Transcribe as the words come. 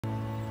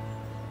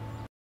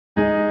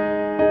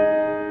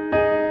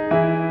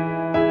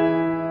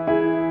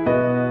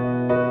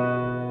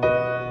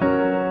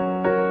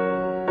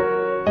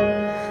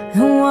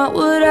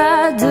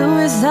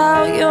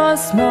your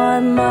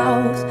smart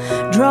mouth,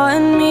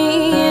 drawing me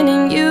in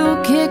and you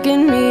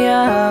kicking me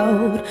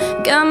out.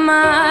 Got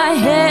my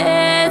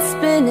head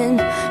spinning,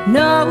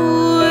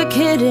 no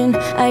kidding,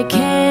 I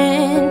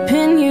can't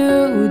pin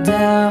you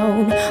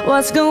down.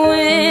 What's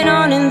going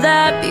on in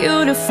that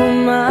beautiful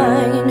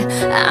mind?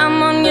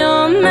 I'm on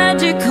your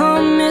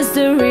magical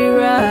mystery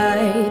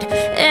ride,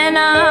 and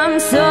I'm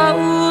so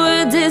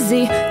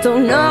dizzy,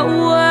 don't know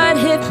what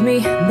hit me,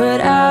 but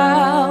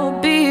I'll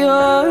be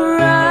alright.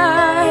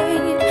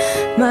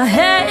 My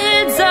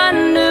head's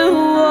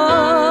underwater,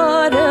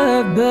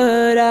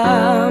 but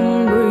I'm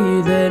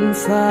breathing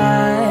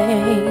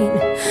fine.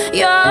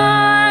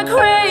 You're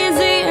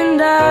crazy and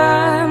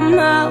I'm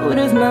out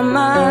of my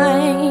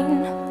mind,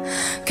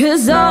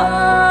 'cause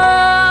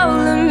all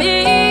of me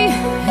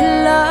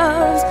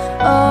loves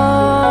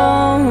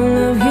all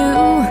of you.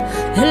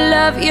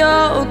 Love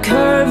your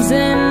curves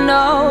and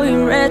all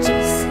your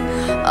edges,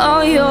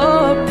 all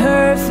your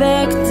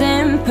perfect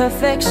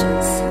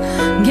imperfections.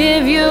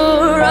 Give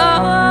your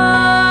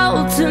all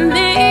to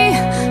me,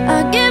 I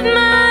give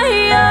my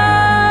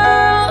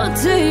all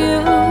to you.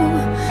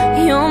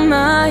 You're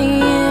my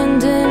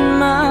end and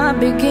my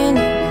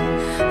beginning.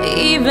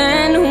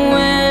 Even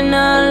when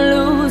I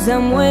lose,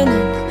 I'm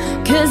winning,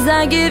 'cause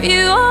I give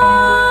you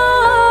all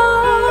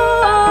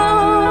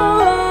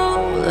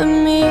of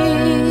me,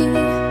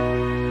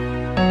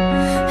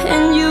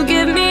 and you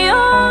give me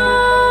all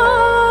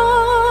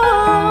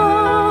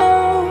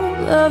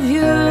of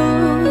you.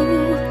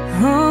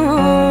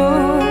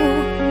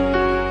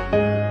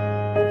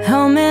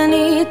 How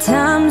many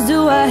times do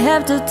I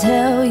have to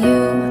tell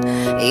you?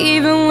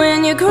 Even when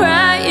you're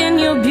crying,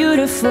 you're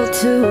beautiful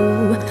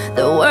too.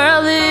 The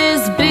world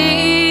is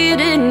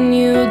beating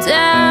you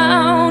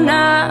down,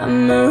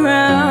 I'm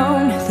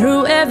around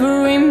through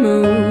every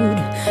mood.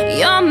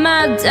 You're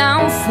my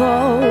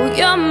downfall,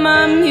 you're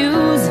my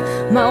muse,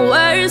 my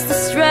worst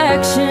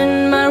distraction,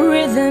 my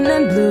rhythm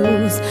and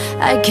blues.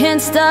 I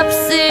can't stop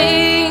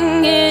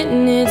singing,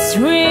 it's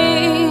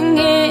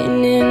ringing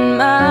in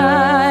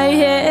my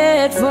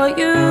head for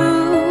you.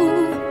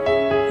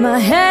 My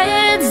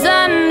head's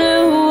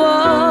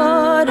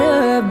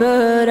underwater,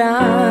 but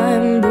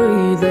I'm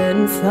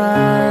breathing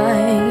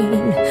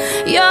fine.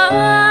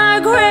 You're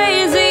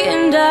crazy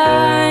and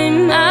I'm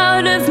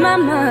out of my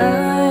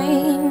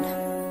mind,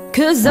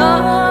 'cause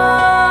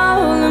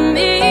all of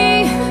me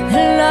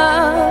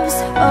loves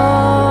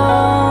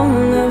all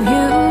of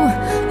you.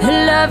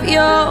 Love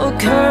your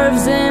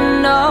curves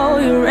and all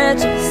your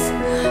edges,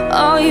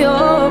 all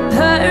your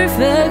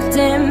perfect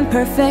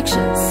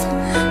imperfections.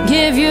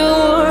 Give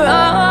your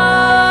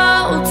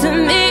all to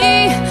me,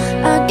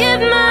 I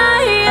give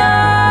my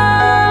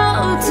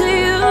all to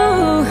you.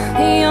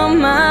 You're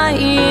my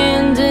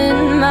end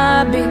and my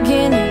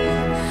beginning.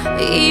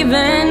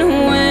 Even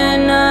when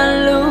I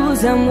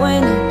lose, I'm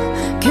winning,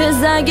 'cause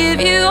I give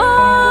you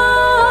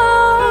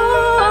all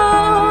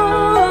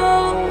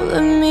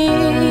of me,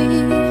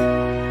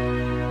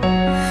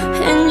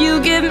 and you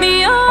give me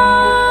all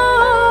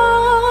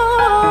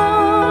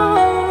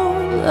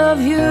of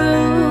you.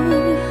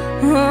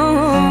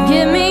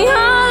 Give me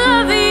all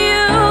of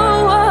you.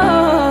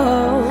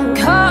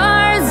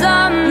 Cards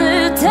on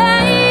the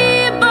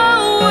table,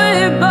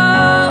 we're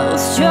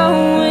both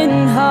showing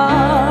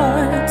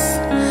hearts,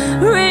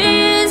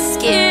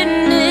 risking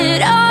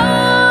it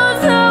all,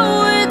 though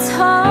it's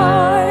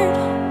hard.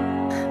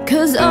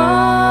 'Cause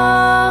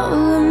all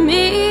of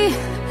me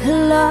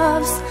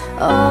loves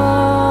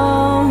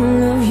all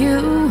of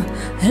you.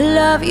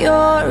 Love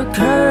your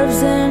curves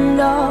and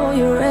all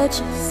your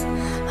edges,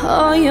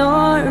 all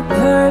your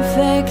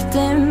perfect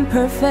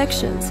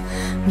imperfections.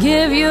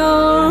 Give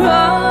your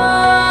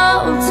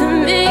all to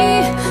me,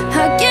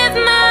 I give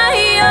my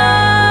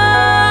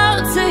all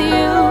to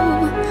you.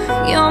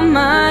 You're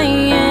my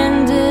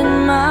end and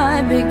my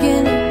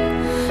beginning.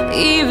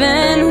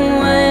 Even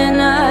when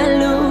I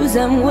lose,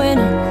 I'm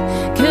winning,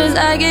 'cause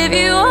I give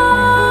you all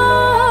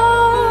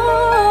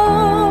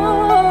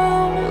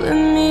of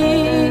me,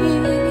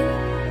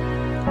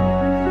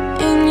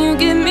 and you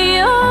give me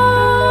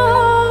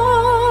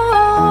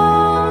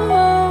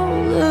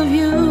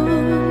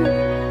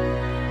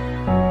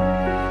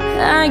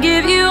I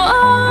give you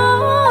all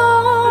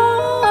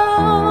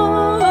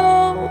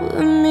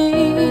of me,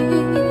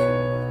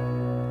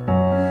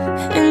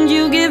 and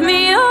you give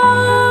me all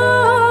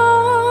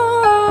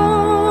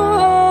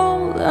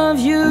of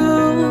you.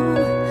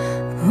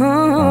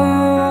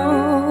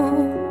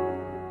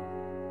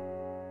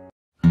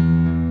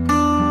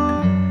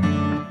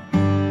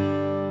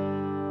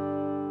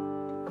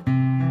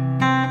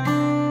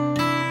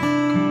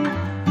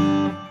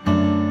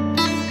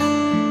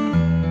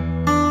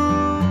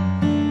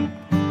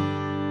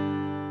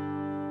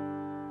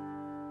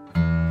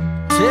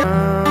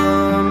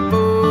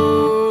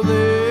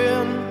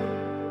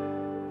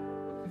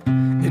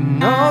 In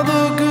all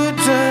the good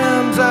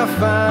times I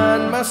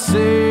find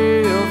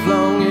myself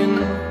longing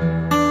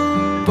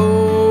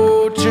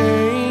for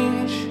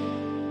change,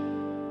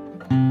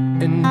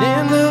 and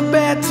in the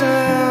bad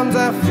times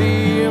I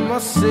fear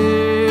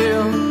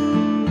myself.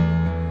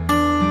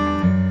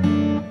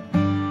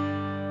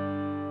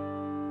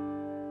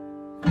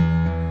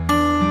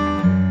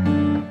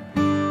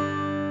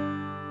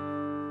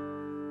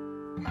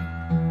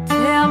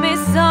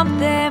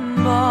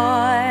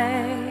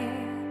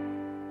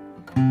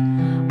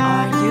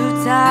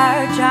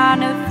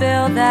 trying to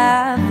fill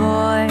that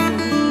void?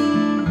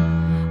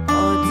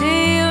 Or do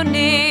you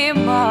need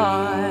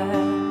more?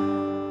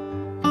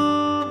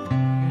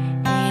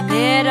 Ain't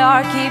it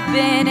hard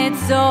keeping it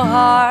so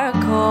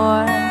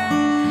hardcore?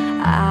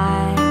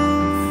 I'm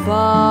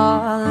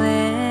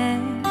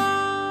falling.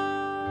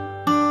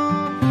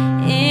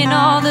 In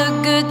all the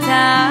good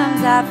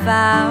times I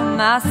found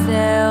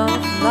myself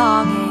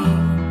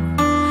longing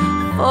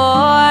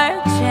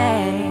for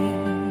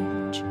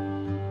change,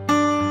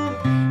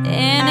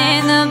 and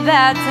in the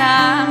bad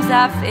times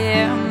I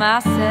fear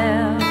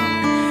myself.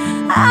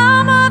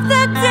 I'm off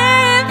the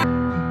deep.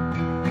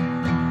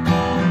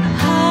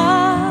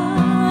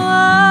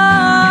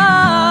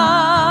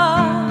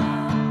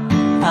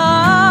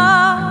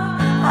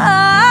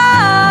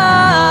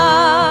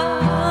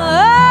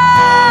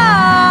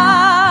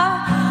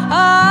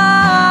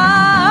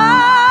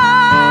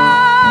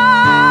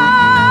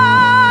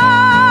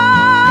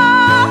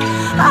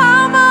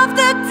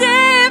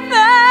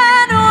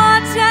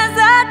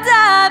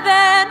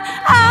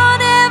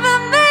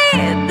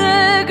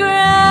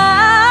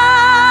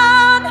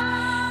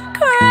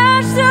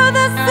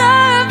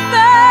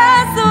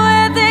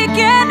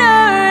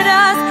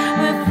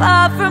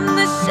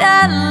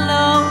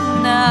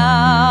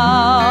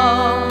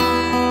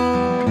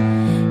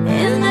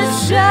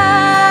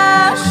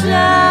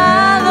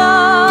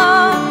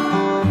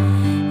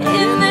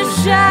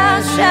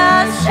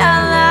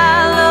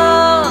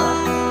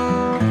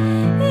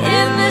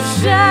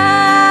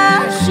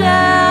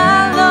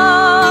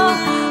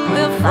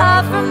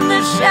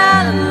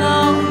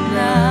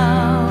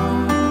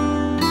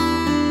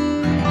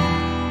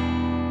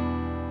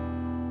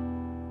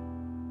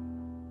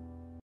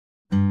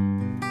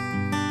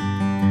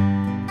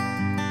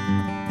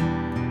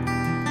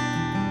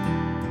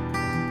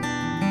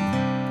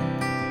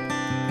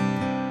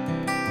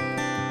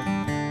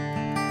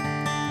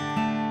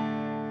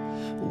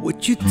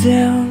 Would you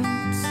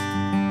dance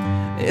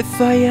if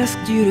I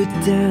asked you to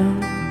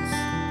dance?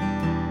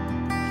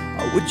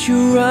 Or would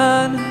you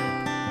run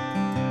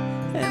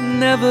and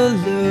never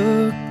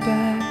look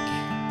back?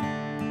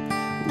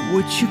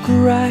 Would you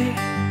cry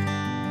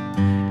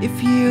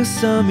if you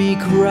saw me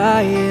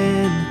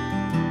crying?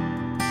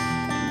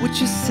 And would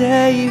you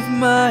save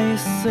my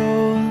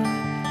soul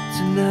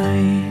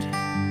tonight?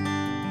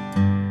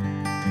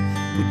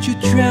 Would you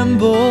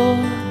tremble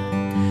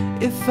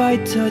if I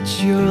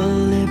touch your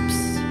lips?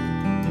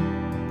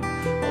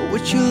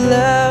 Would you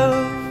love?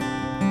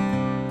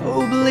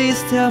 Oh,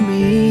 please tell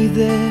me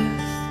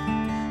this.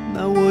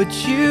 Now would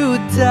you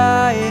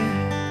die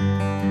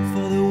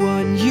for the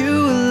one you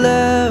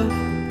love?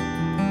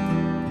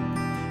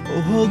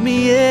 Oh, hold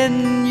me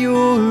in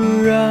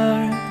your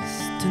arms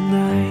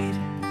tonight.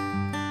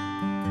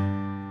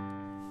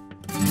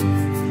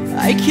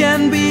 I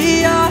can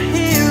be your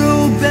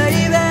hero,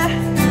 baby.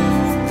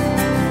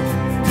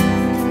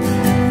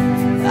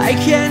 I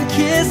can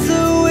kiss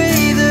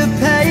away the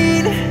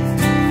pain.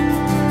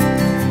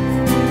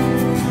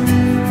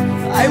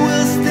 I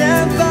will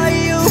stand by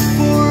you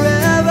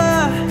forever.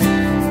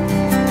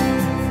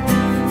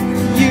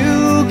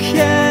 You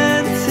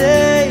can't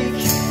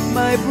take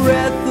my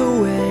breath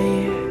away.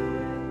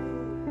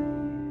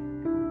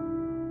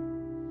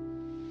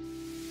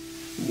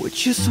 Would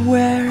you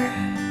swear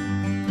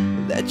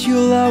that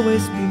you'll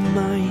always be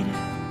mine?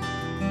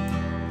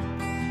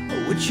 Or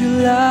would you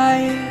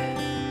lie?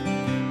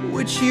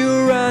 Would you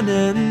run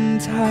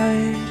and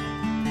hide?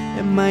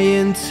 Am I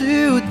in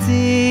too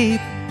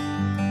deep?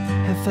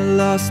 Have I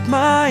lost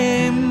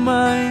my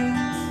mind?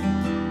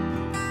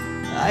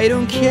 I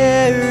don't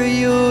care,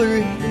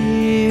 you're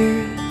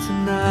here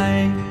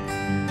tonight.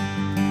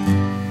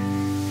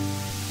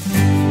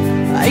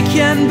 I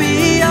can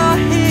be your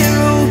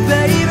hero,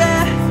 baby.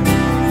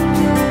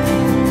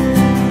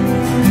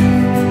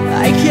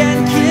 I can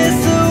kiss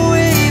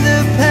away the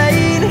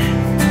pain.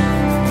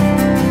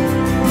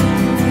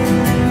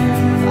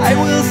 I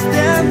will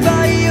stand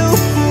by you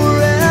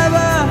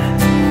forever.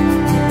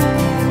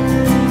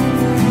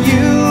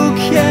 You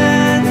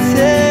can't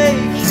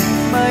take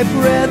my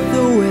breath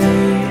away.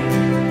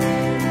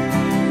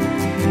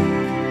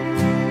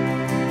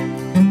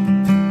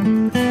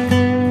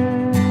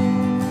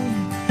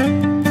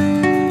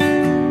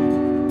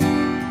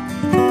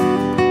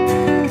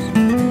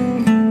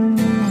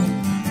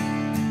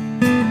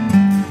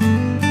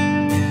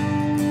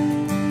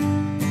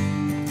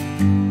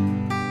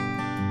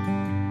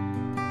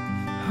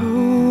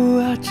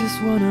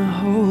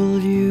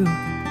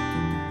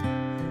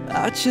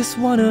 I just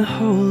wanna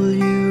hold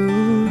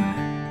you.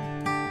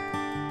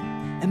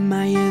 Am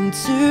I in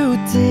too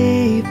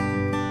deep?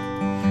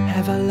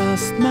 Have I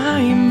lost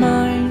my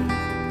mind?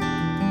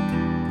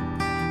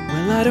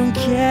 Well, I don't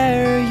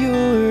care,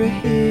 you're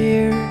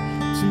here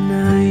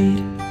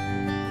tonight.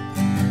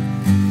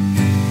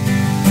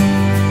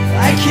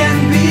 I can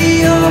be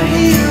your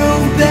hero,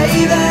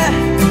 baby.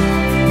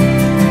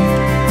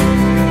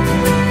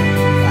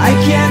 I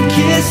can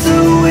kiss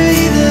away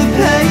the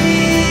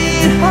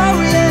pain. Oh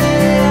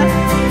yeah,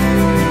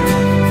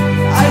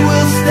 I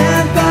will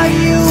stand by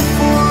you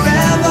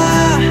forever.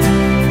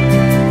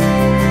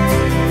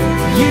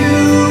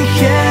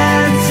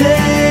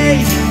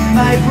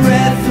 my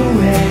breath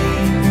away.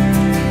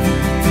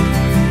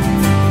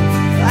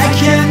 I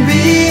can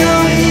be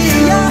your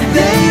hero,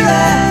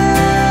 baby.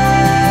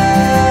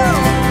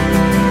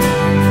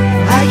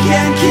 I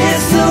can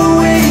kiss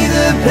away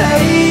the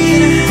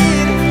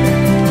pain.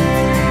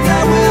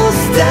 I will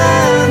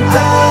stand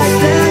by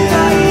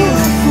you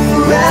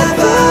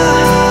forever.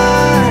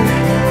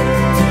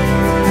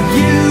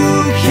 You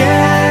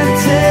can't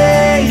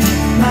take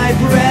my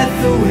breath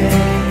away.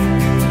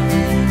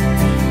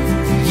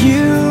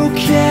 You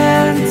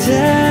can't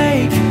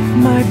take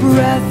my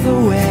breath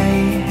away.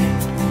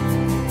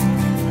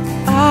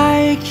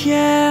 I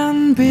can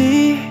be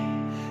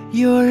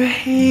your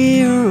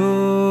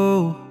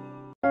hero.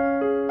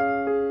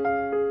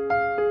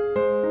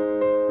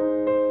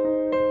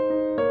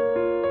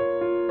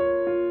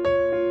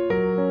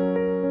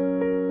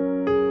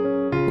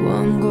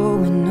 I'm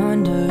going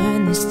under,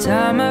 and this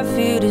time I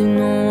feel there's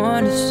no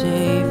one to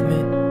save me.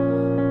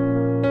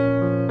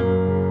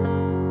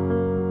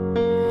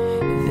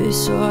 If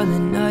it's all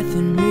or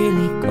nothing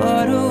really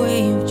got a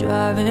way of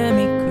driving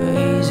me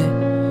crazy.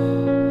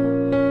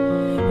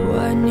 Oh,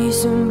 I need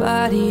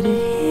somebody to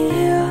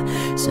hear,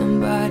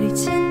 somebody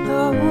to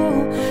know,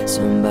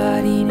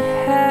 somebody to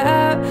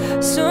have,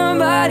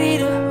 somebody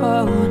to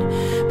hold.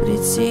 But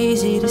it's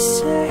easy to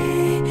say,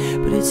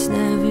 but it's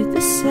never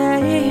the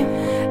same.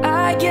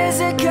 I guess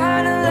I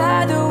kinda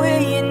like the way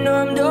you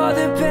numbed all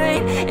the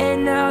pain. And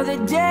now the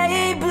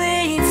day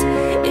bleeds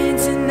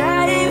into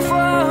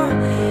nightfall,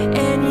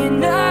 and you're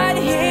not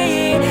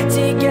here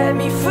to get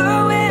me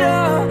through it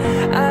all.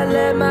 I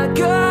let my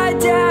guard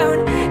down,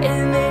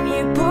 and then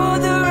you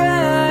pulled the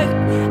rug.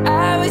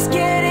 I was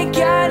getting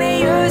kinda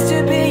used to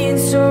being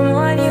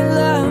someone you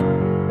love.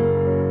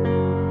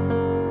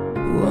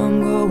 Oh, I'm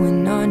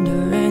going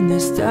under, and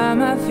this time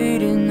I feel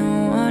there's no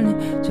one to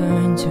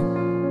turn to.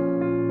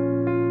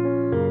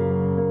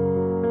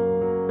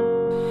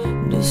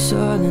 This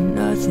all or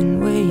nothing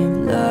way of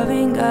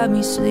loving got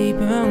me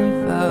sleeping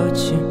without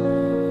you.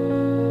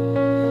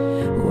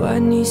 Oh, I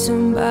need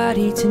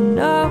somebody to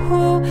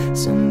know,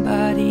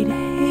 somebody to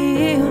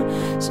heal,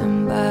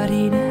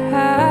 somebody to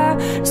have,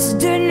 just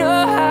to know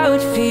how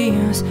it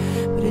feels.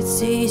 But it's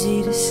easy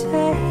to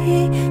say,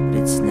 but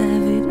it's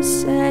never the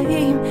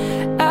same.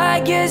 I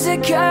guess I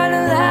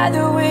kinda like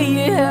the way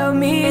you helped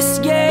me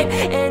escape.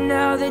 And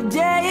now the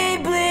day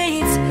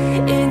bleeds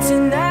into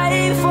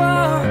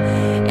nightfall,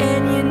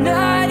 and you're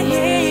not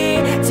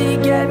here to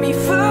get me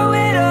through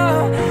it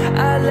all.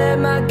 I let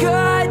my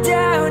guard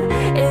down,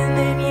 and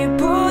then you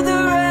pulled the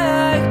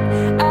rug.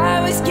 I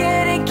was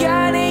getting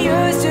kinda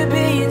used to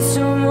being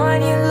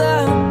someone you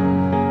love.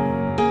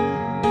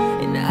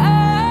 And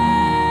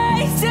I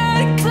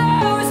said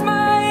close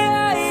my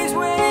eyes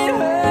when it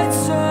hurts.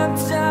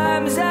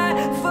 Sometimes I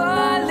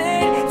fall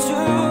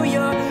into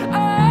your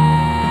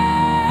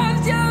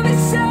arms. You're the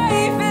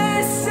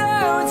safest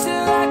zone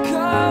till I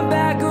come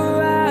back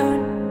around.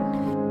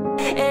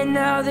 And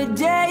now the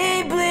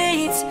day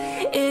bleeds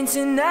into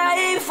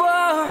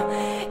nightfall,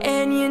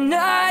 and you're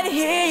not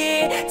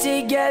here to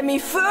get me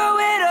through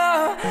it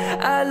all.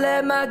 I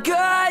let my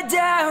guard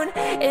down,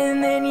 and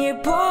then you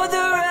pulled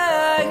the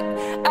rug.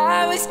 I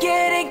was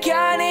getting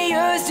kinda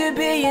used to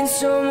being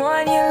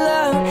someone you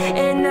love.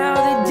 And now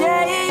the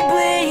day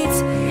bleeds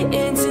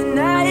into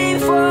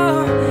nightfall,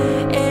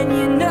 and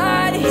you're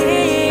not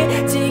here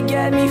to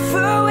get me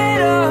through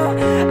it all.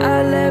 I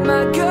let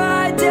my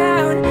guard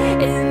down,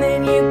 and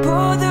then you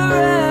pulled the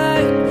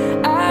rug.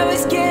 I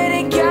was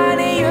getting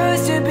kinda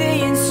used to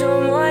being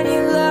someone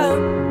you love.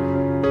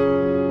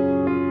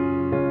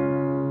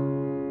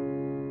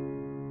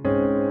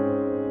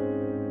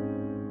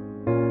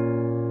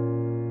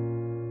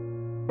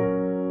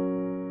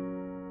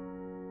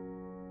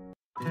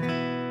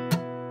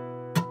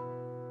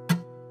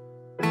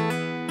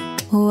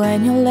 When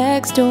your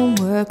legs don't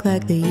work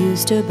like they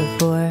used to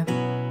before,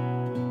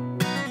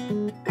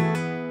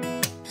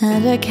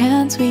 and I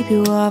can't sweep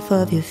you off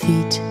of your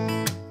feet,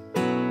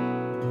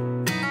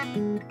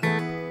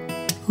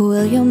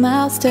 will your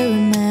mouth still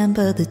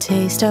remember the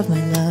taste of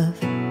my love?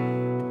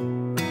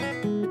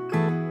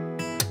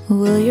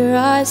 Will your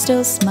eyes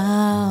still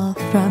smile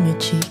from your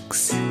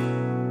cheeks?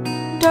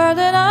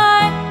 Darling,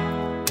 I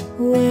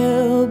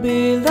will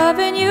be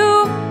loving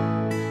you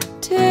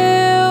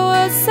till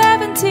we're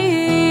 70.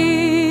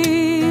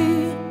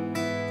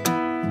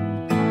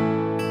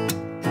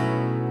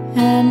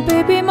 And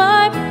baby,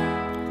 my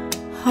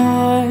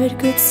heart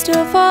could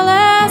still fall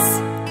as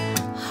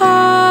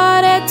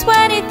hard at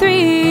 23.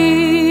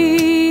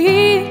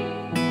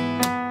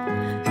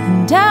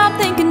 And I'm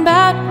thinking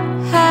about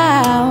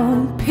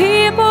how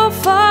people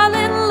fall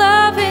in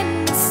love in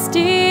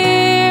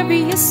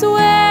mysterious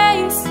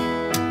ways.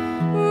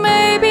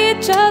 Maybe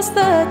just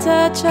the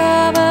touch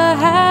of a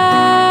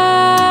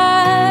hand.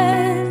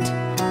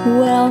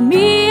 Well,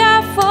 me,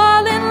 I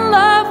fall in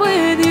love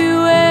with you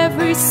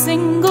every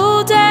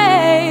single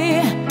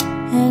day,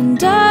 and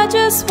I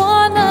just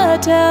wanna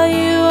tell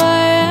you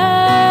I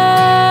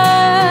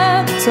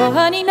am. So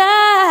honey,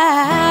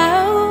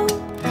 now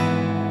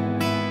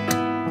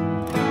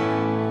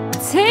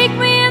take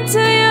me into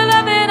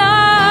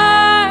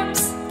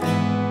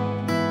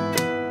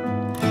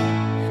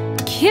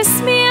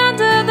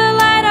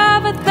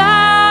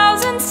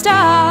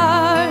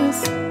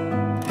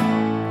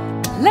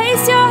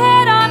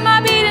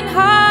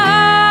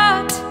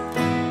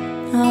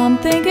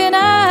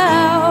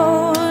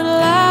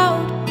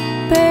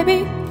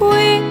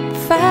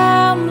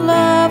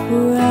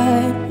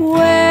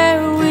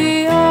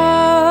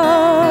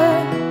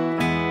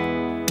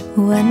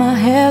my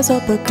hair's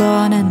all but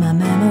gone and my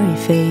memory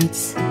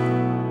fades,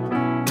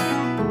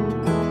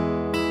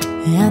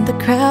 and the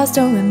crowds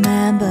don't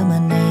remember my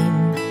name.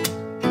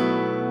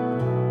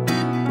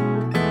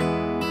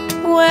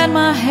 When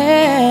my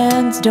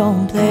hands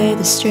don't play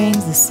the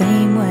strings the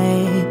same way,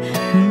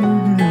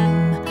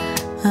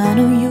 I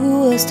know you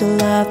will still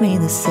love me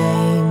the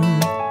same.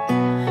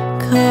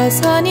 'Cause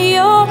honey,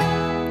 your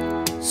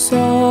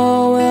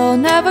soul will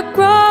never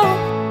grow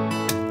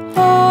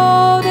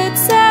old,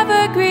 it's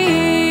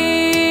evergreen.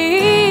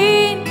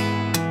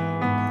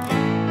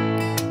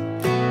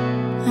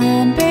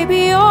 And baby,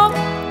 your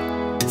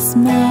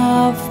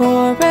smile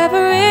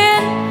forever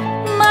in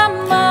my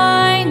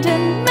mind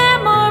and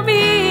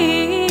memory.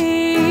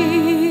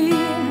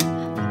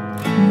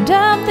 And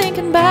I'm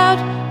thinking about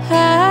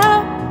how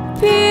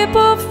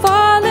people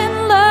fall in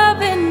love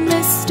in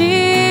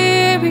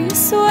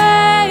mysterious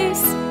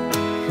ways.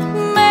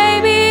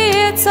 Maybe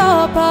it's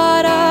all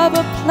part of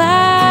a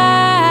plan.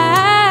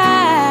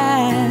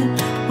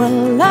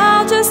 Well,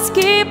 I'll just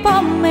keep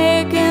on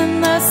making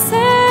the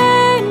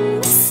same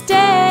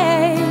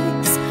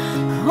mistakes,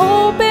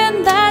 hoping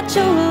that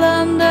you'll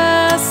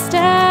understand.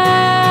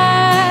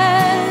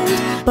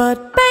 But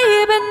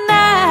baby,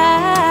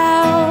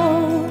 now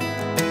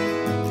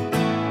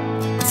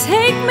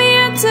take me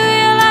into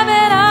your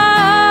loving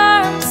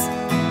arms,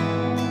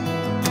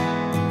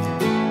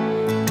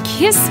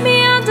 kiss me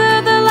under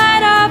the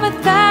light of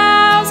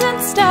 1,000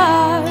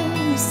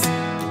 stars,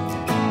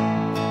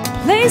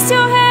 place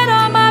your head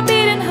on my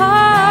beating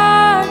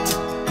heart.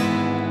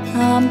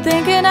 I'm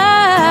thinking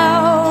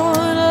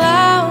out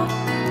loud,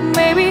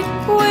 maybe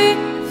we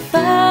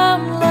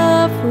found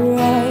love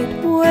right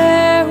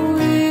where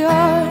we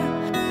are.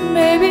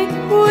 Maybe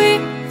we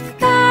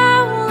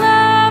found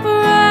love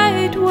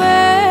right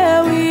where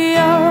we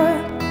are.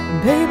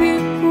 Baby,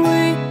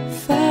 we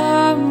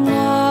found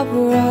love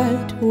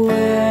right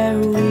where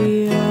we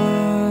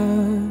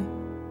are.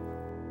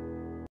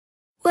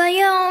 Well,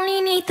 you only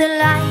need the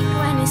light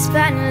when it's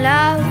burning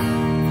low.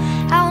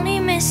 I only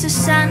miss the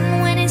sun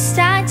when it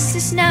starts to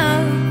snow.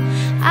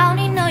 I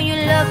only know you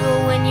love her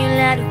when you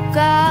let her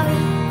go.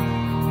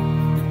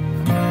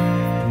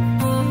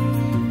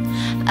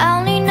 I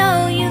only know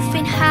you've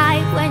been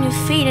high when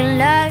you're feeling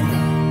low.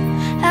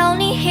 I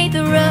only hate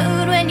the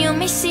road when you're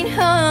missing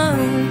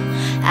home.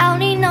 I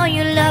only know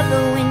you love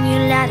her when you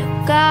let her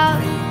go.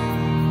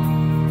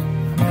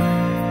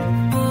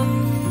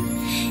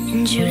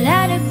 And you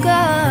let her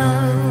go.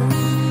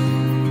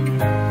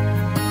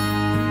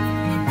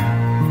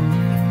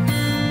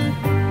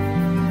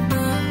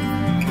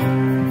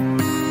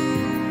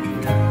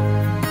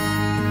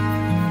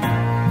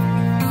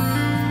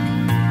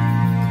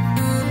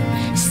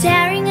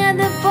 Staring at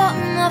the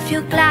bottom of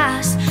your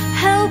glass,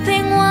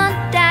 hoping one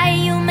day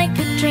you'll make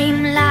a dream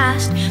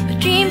last. But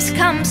dreams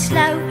come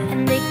slow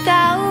and they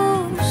go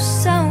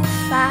so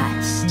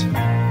fast.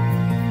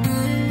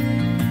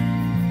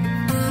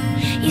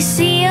 You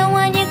see her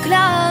when you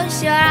close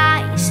your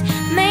eyes.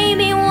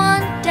 Maybe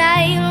one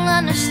day you'll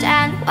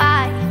understand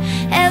why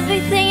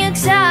everything you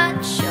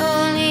touch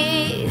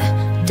surely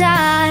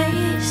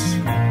dies.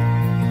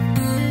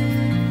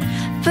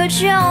 But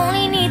you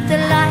only need the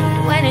light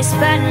when it's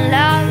burning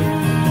low.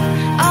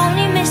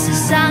 Only miss the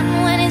sun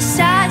when it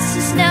starts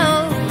to snow.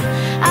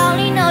 I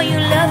only know you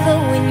love her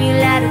when you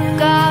let her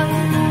go.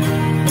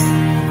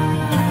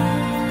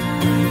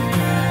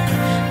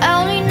 I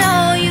only know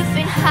you've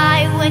been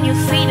high when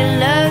you're feeling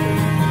low.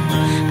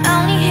 I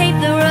only hate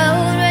the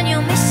road when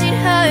you're missing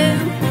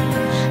home.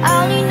 I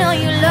only know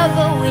you love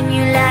her when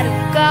you let her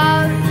go.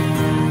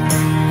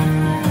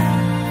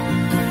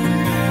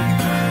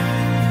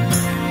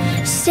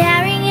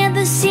 Staring at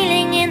the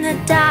ceiling in the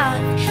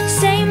dark,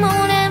 same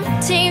old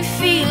empty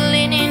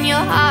feeling in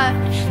your heart.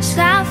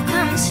 Love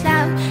comes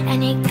slow and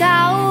it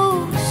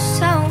goes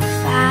so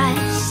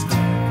fast.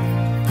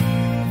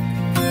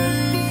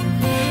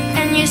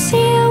 And you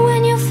see her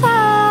when you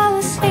fall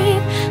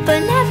asleep, but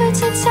never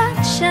to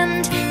touch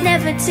and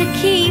never to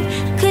keep.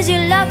 'Cause you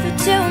love her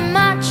too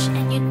much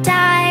and you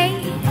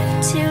dive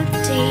too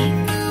deep.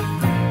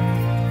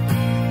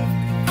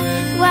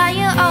 Well,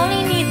 you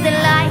only need the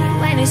light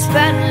when it's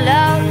burning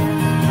low.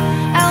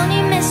 I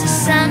only miss the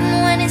sun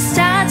when it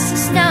starts to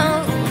snow.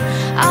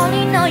 I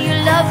only know you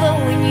love her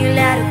when you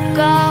let her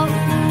go.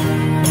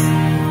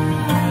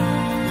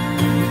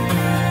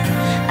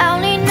 I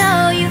only know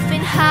you've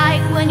been high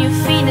when you're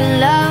feeling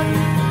low.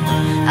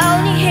 I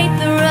only hate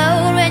the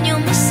road when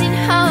you're missing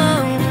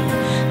home.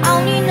 I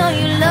only know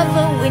you love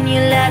her when you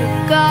let her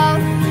go.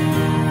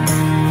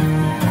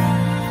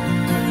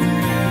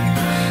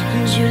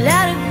 And you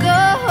let her go.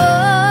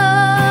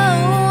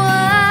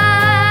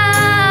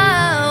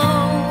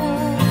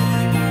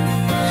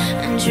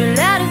 You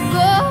let it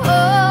go.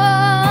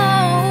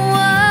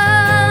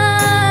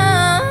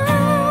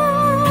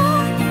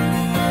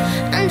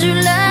 And you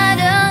let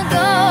her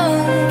go.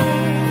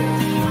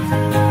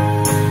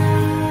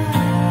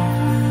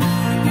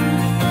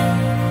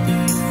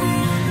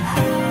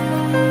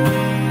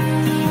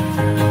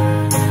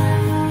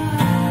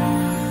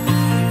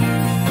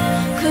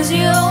 'Cause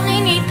you only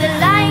need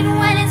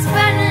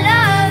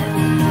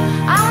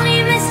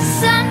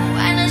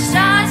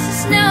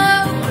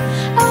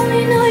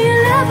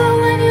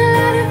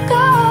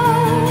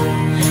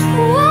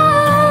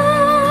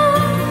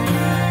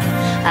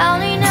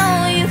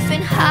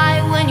been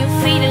high when you're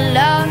feeling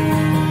love.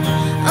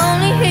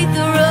 Only hate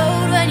the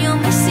road when you're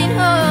missing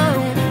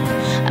home.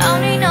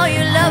 Only know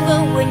you love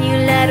her when you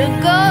let her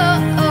go.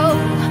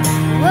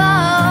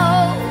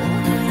 Whoa.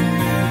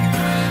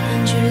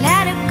 And you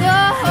let her go.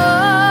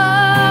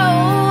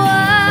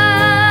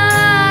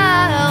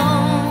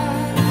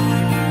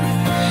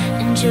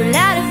 And you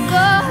let her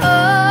go.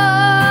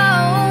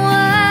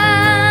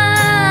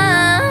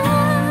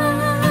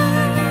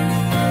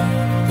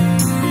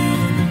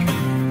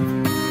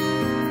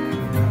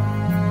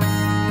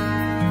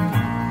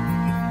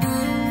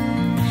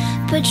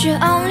 But you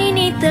only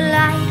need the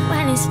light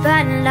when it's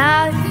burning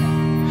low.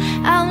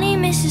 Only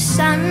miss the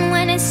sun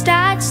when it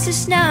starts to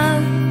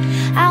snow.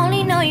 I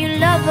only know you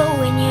love her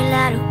when you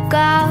let her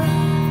go.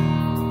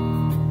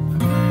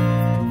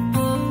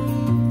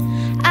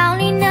 I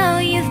only know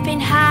you've been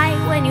high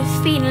when you're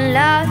feeling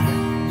love.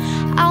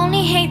 I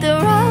only hate the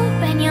road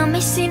when you're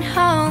missing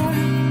home.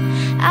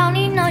 I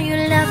only know you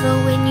love her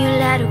when you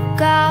let her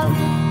go.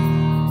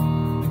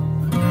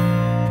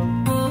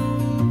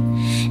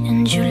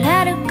 And you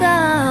let her go.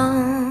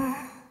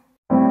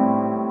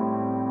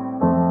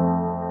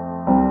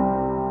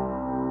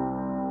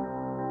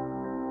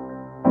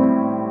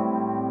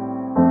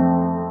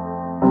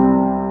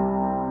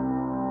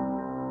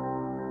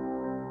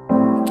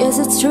 Guess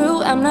it's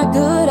true, I'm not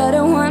good at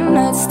a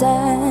one-night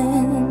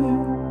stand,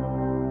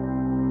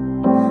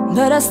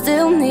 but I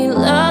still need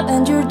love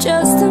and you're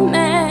just a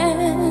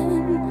man.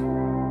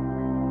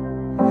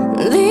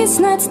 These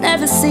nights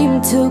never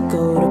seem to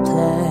go to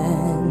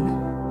plan.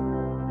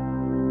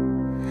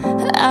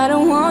 I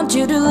don't want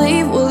you to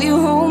leave, will you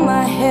hold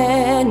my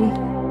hand?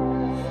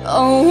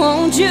 Oh,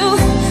 won't you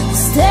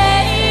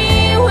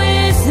stay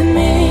with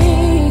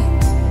me?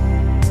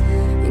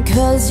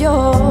 'Cause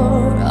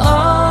you're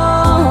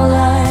all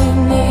I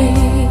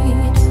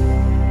need.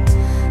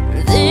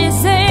 This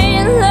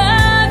ain't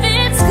love,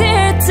 it's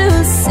clear to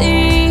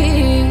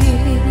see.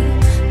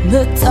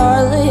 But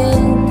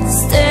darling,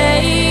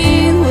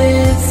 stay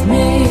with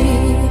me.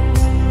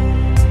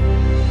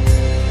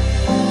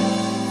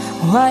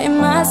 Why am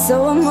I so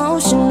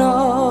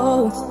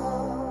emotional?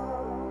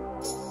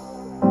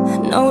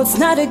 No, it's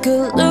not a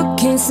good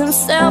look, in some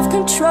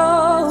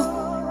self-control.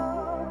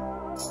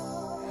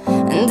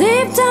 And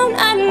deep down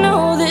I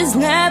know this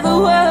never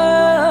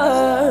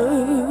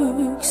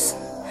works,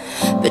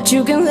 but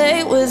you can lay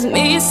with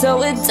me so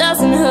it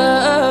doesn't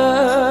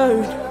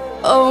hurt.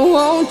 Oh,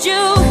 won't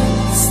you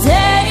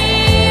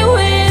stay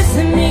with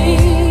me?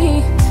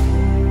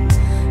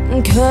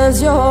 'Cause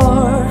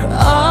you're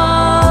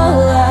all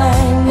I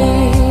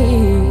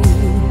need.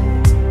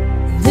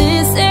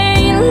 This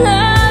ain't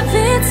love,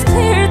 it's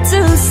clear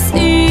to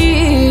see.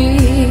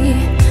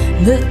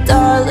 But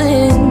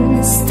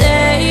darling,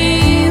 stay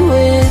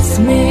with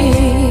me.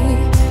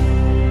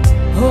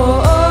 Oh,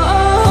 oh,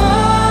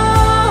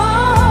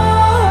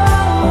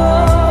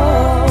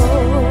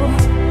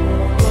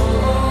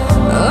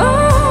 oh, oh,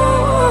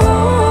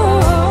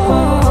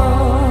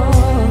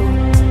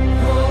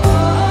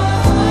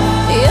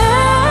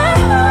 yeah.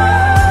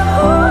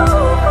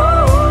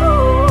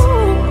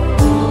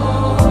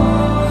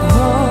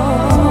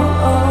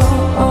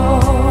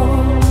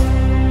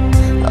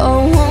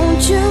 Oh,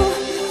 won't you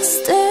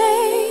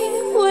stay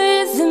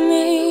with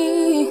me?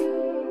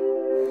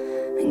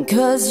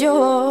 'Cause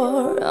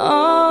you're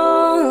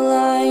all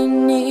I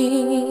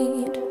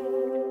need.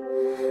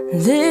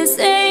 This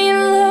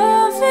ain't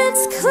love,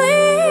 it's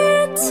clear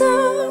to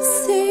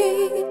see.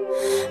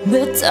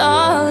 But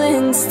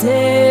darling,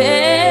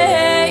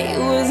 stay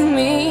with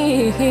me.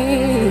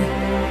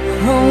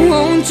 Oh,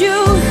 won't you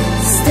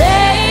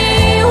stay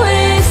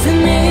with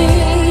me?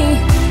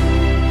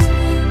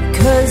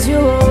 'Cause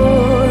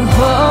you're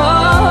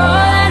all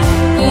I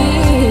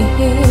need.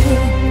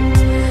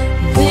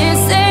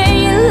 This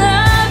ain't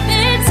love,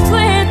 it's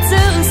clear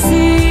to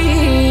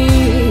see.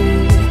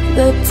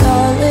 But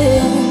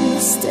darling,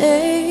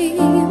 stay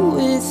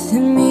with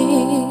me.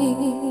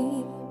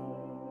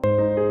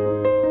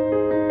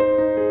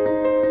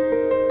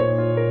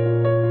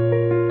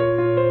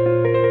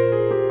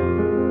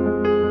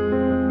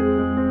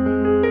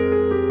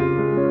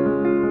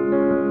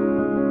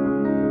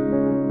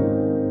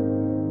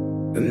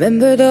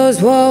 Remember those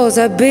walls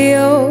I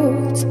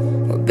built?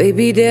 Well,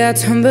 baby, they are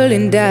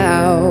tumbling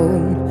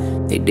down.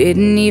 They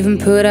didn't even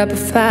put up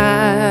a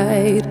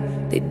fight.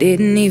 They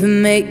didn't even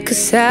make a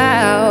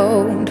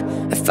sound.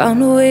 I found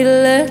a way to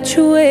let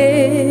you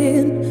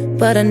in,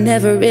 but I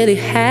never really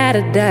had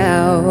a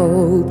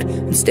doubt.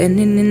 I'm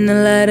standing in the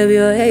light of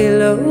your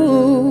halo.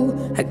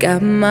 I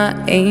got my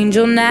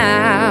angel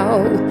now.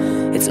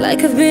 It's like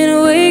I've been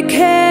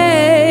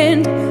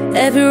awakened.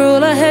 Every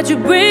rule I had you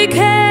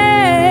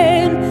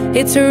breaking.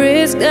 It's a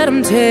risk that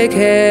I'm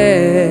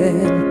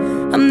taking.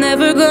 I'm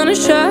never gonna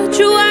shut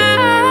you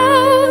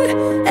out.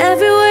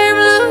 Everywhere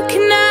I'm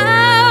looking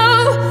now,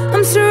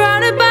 I'm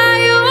surrounded by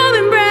your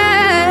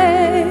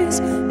embrace.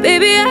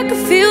 Baby, I can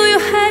feel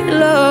your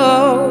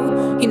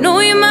halo. You know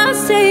you're my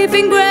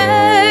saving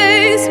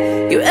grace.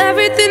 You're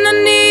everything I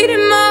need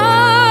and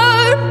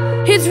more.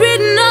 It's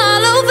written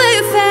all over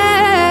your face.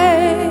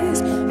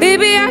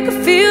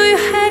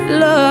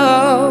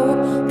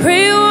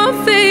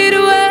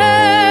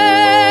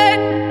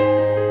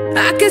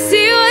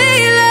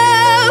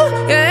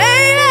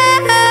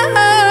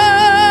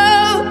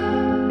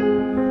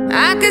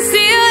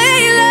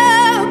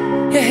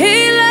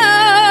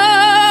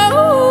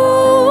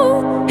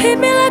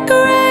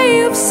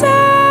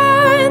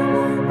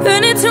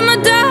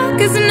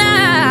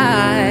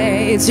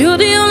 It's you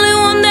the only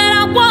one that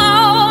I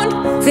want.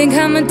 Think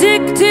I'm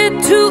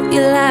addicted to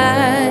your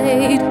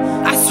light.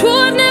 I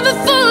swore I'd never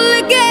fall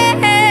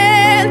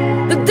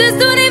again, but this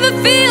don't even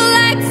feel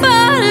like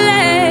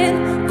falling.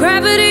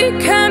 Gravity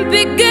can't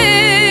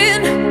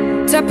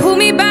begin to pull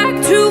me back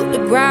to the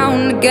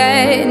ground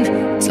again.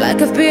 It's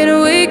like I've been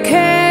a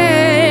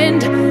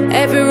weekend.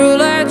 Every rule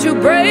that you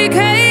break,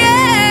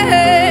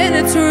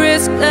 it's a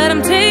risk that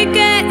I'm taking.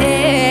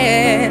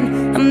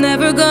 I'm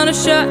never gonna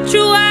shut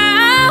you out.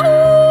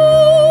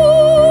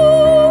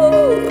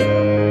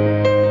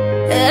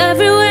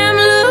 Everywhere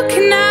I'm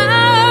looking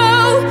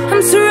now,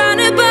 I'm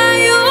surrounded by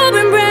your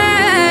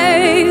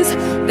embrace.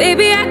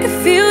 Baby, I can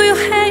feel your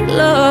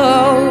halo.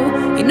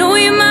 You know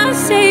you're my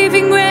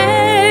saving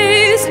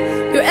grace.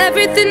 You're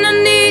everything I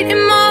need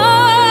and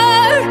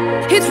more.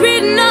 It's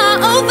written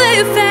all over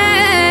your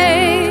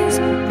face.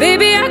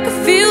 Baby, I can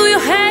feel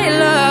your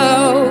halo.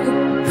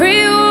 Pray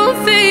it won't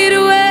fade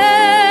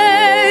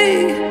away.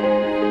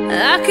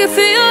 I can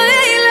feel your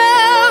halo,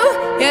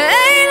 your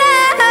halo.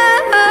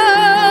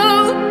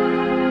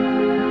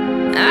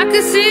 I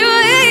can see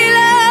your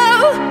halo,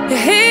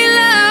 your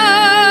halo.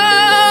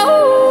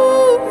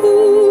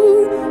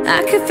 I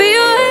can feel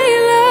your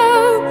halo,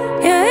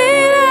 your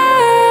halo.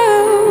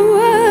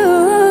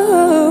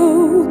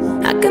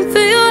 I can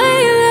feel your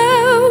halo,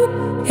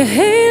 your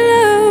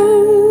halo.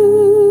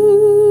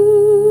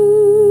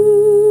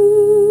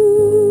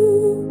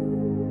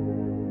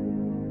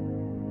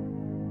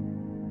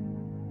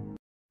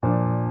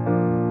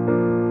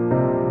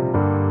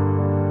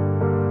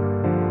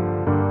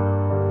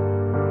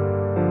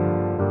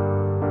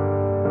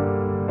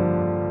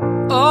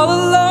 All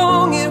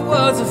along it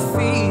was a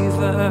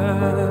fever,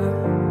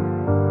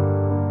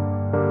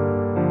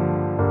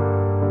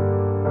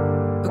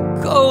 a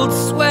cold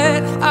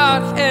sweat,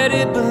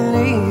 hot-headed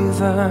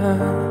believer.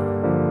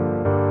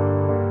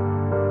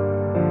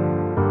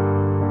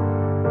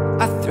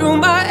 I threw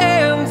my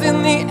hands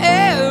in the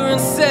air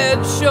and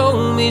said,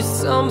 show me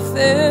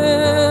something.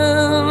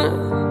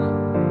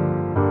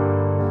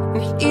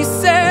 And he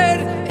said,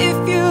 if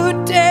you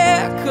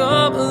dare,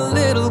 come a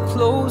little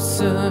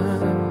closer.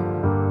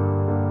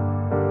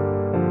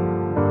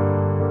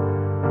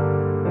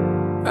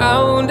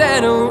 Round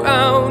and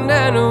around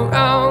and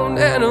around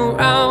and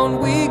around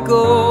we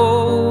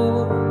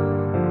go.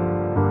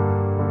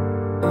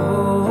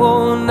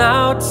 Oh,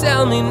 now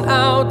tell me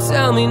now,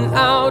 tell me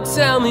now,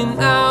 tell me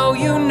now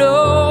you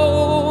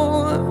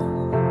know.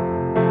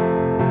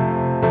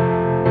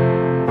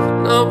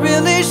 Not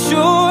really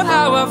sure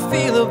how I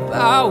feel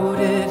about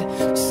it.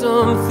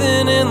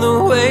 Something in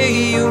the way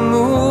you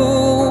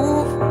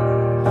move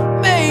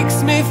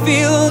makes me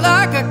feel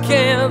like I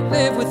can't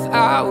live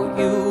without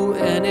you.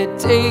 And it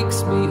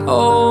takes me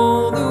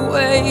all the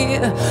way.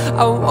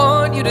 I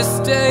want you to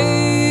stay.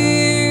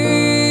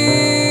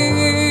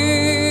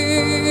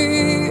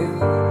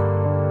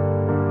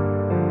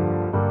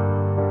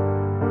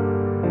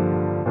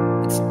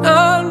 It's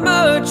not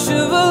much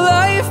of a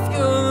life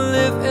you're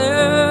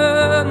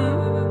living.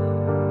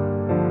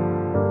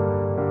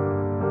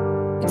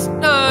 It's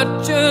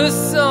not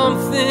just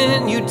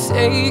something you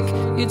take,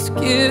 it's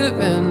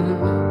given.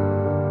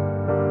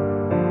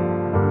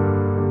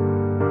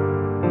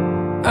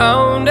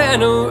 Round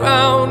and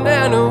around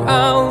and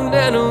around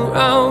and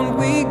around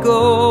we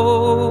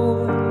go.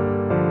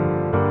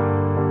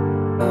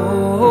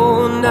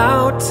 Oh,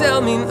 now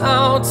tell me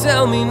now,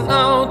 tell me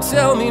now,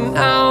 tell me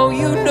now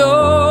you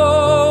know.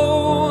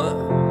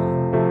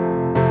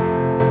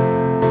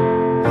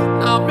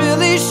 Not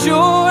really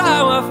sure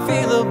how I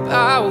feel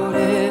about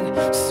it.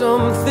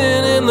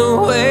 Something in the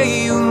way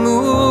you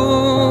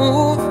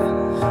move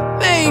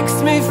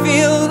makes me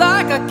feel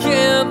like I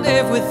can't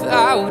live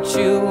without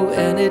you.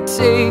 And it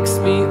takes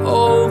me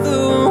all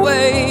the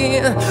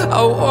way.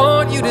 I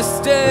want you to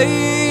stay.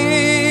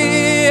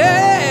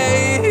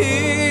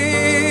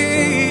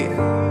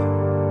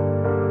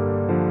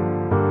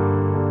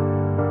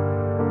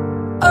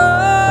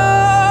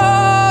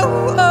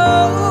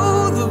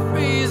 Oh, the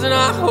reason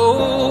I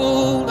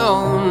hold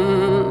on.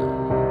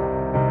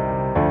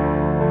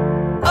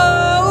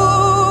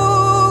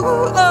 Oh,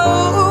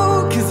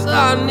 'cause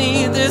I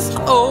need this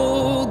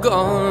hole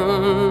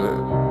gone.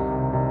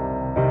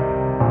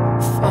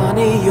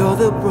 Funny, you're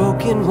the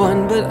broken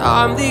one, but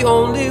I'm the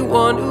only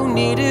one who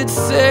needed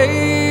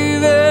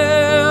saving.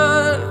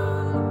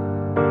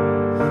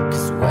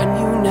 'Cause when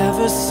you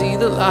never see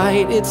the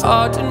light, it's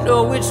hard to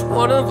know which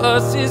one of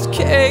us is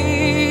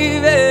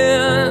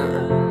caving.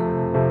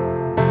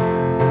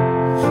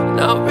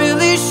 Not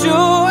really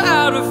sure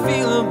how to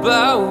feel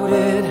about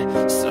it.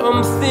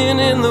 Something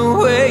in the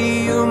way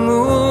you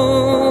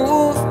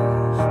move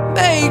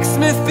makes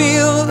me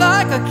feel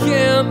like I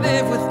can't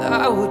live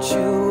without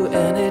you.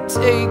 And it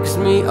takes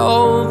me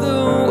all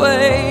the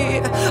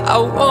way. I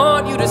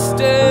want you to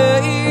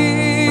stay.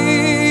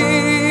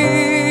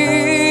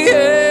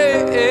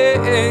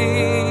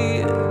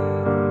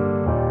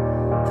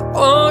 I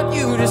want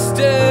you to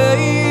stay.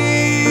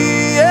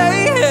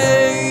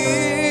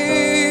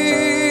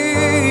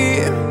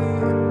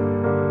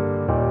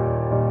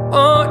 I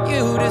want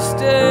you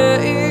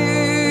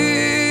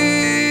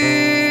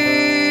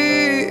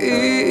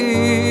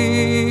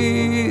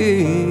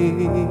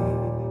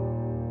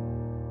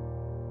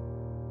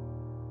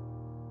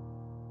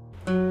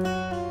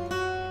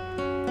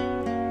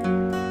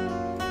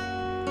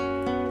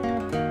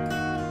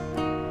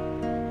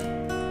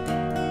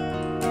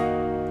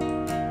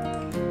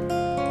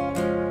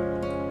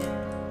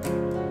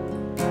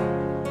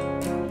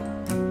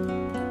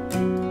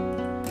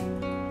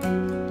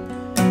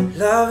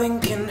Loving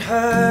can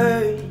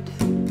hurt.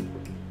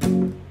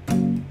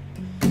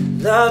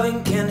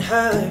 Loving can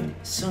hurt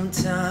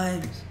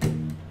sometimes,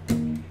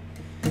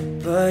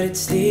 but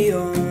it's the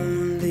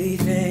only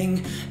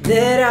thing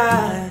that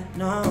I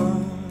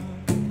know.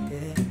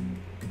 Yeah.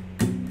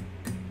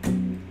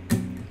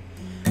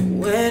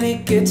 When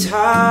it gets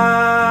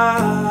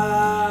hard,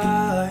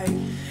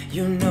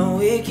 you know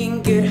it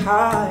can get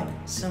hard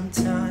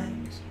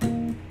sometimes.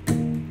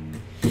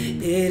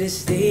 It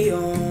is the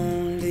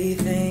only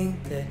thing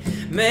that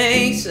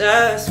makes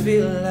us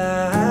feel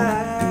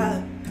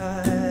alive.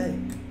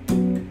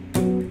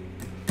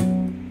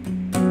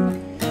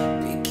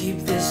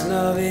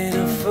 Love in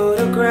a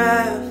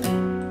photograph.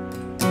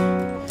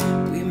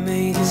 We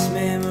made these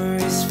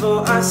memories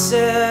for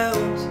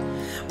ourselves,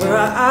 where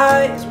our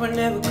eyes were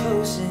never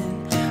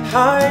closing,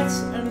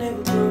 hearts are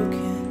never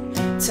broken,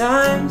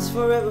 time's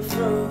forever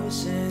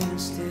frozen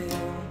still.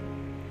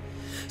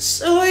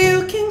 So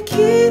you can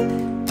keep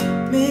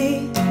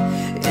me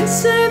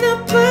inside the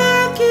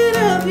pocket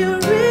of your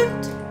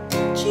ripped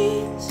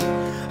jeans,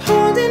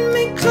 holding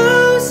me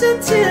closer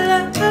till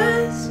our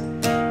eyes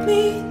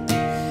meet.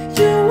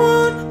 You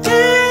won't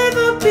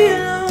ever be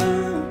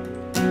alone.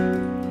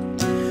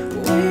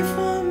 Wait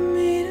for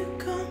me to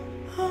come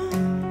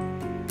home.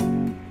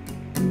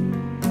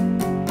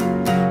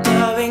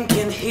 Loving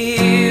can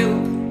heal.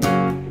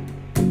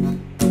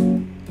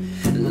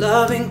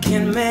 Loving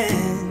can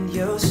mend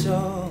your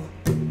soul.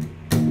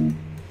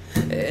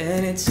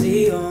 And it's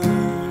the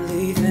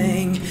only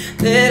thing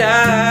that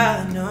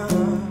I know.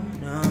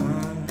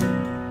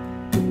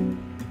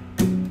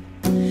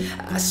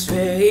 I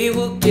swear it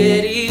will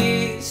get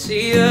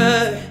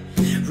easier.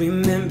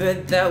 Remember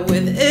that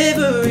with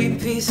every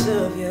piece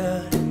of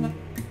you.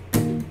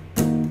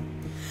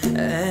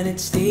 And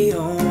it's the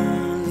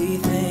only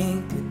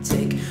thing we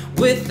take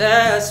with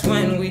us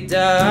when we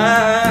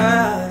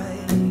die.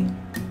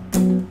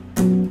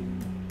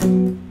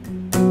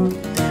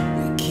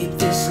 We keep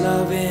this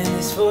love in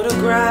these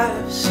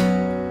photographs.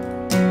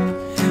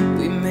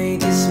 We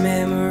made these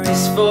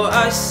memories for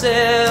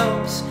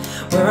ourselves,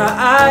 where our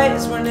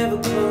eyes were never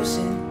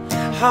closing,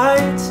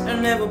 hearts are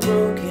never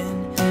broken,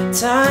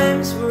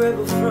 time's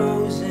forever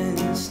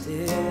frozen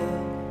still.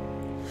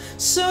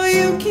 So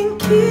you can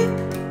keep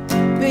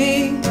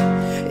me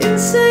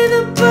inside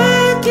the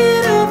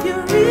pocket of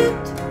your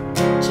ripped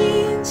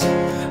jeans,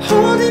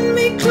 holding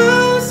me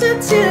closer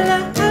till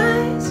our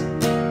eyes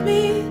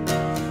meet.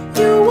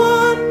 You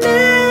won't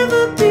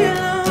never be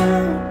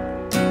alone.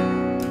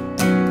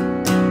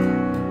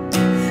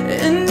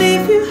 And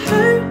if you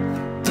hurt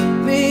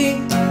me,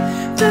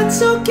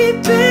 that's okay,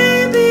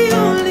 baby.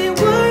 Only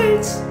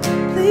words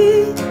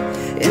bleed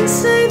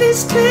inside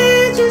these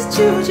pages.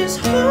 You just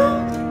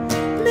hold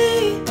me,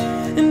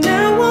 and I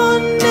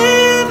won't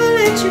never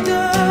let you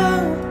go.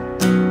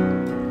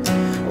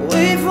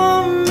 Wait for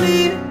me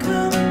to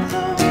come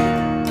home.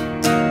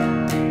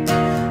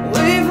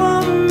 Wait for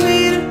me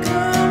to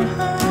come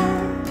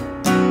home.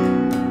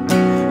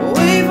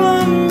 Wait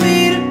for me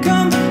to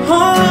come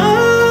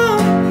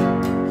home.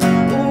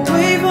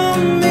 Wait for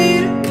me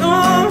to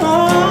come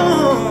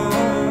home.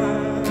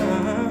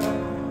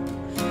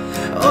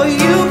 Oh,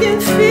 you can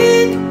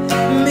fit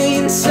me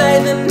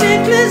inside the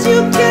necklace you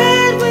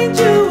got when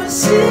you were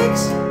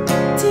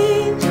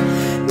 16,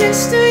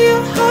 next to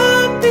your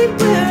heartbeat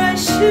where I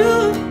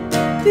should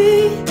be.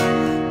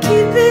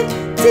 Keep it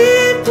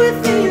deep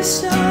within your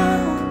soul.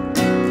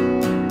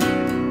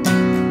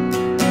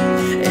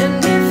 And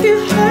if you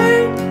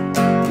hurt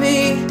me,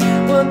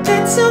 well,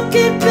 that's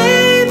okay,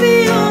 baby.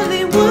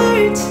 Only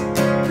words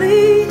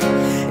bleed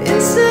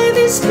inside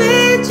these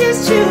pages.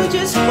 You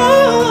just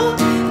hold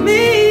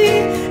me,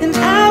 and I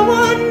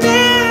won't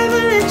never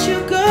let you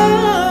go.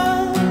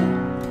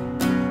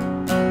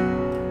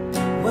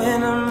 When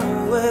I'm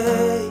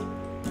away,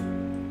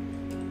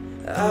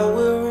 I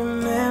will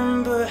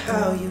remember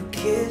how you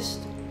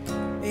kissed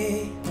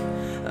me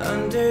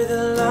under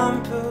the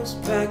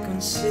lamppost back on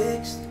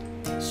 6th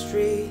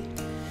Street,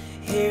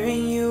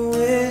 hearing you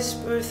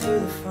whisper through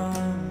the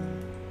phone.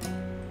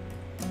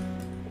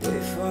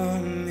 Wait for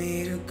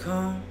me to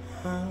come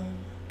home.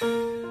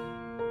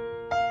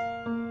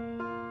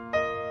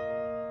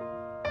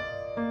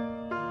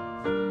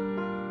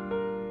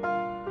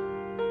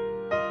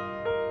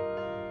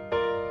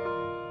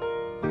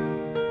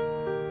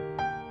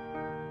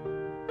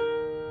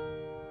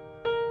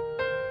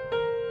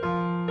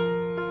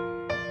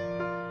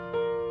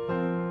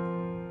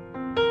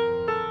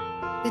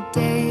 The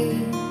day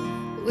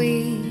we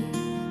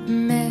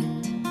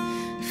met,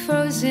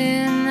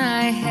 frozen,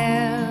 I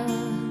held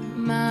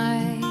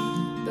my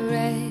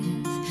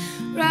breath.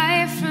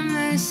 Right from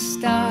the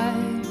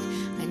start,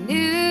 I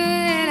knew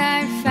that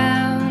I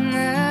found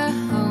the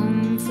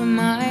home for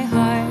my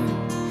heart.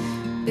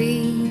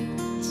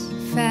 Beats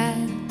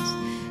fast,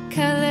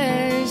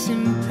 colors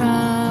and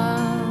promises.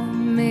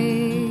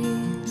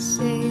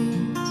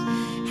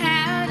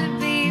 How to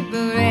be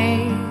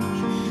brave,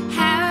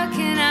 how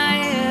can I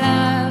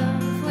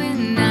love when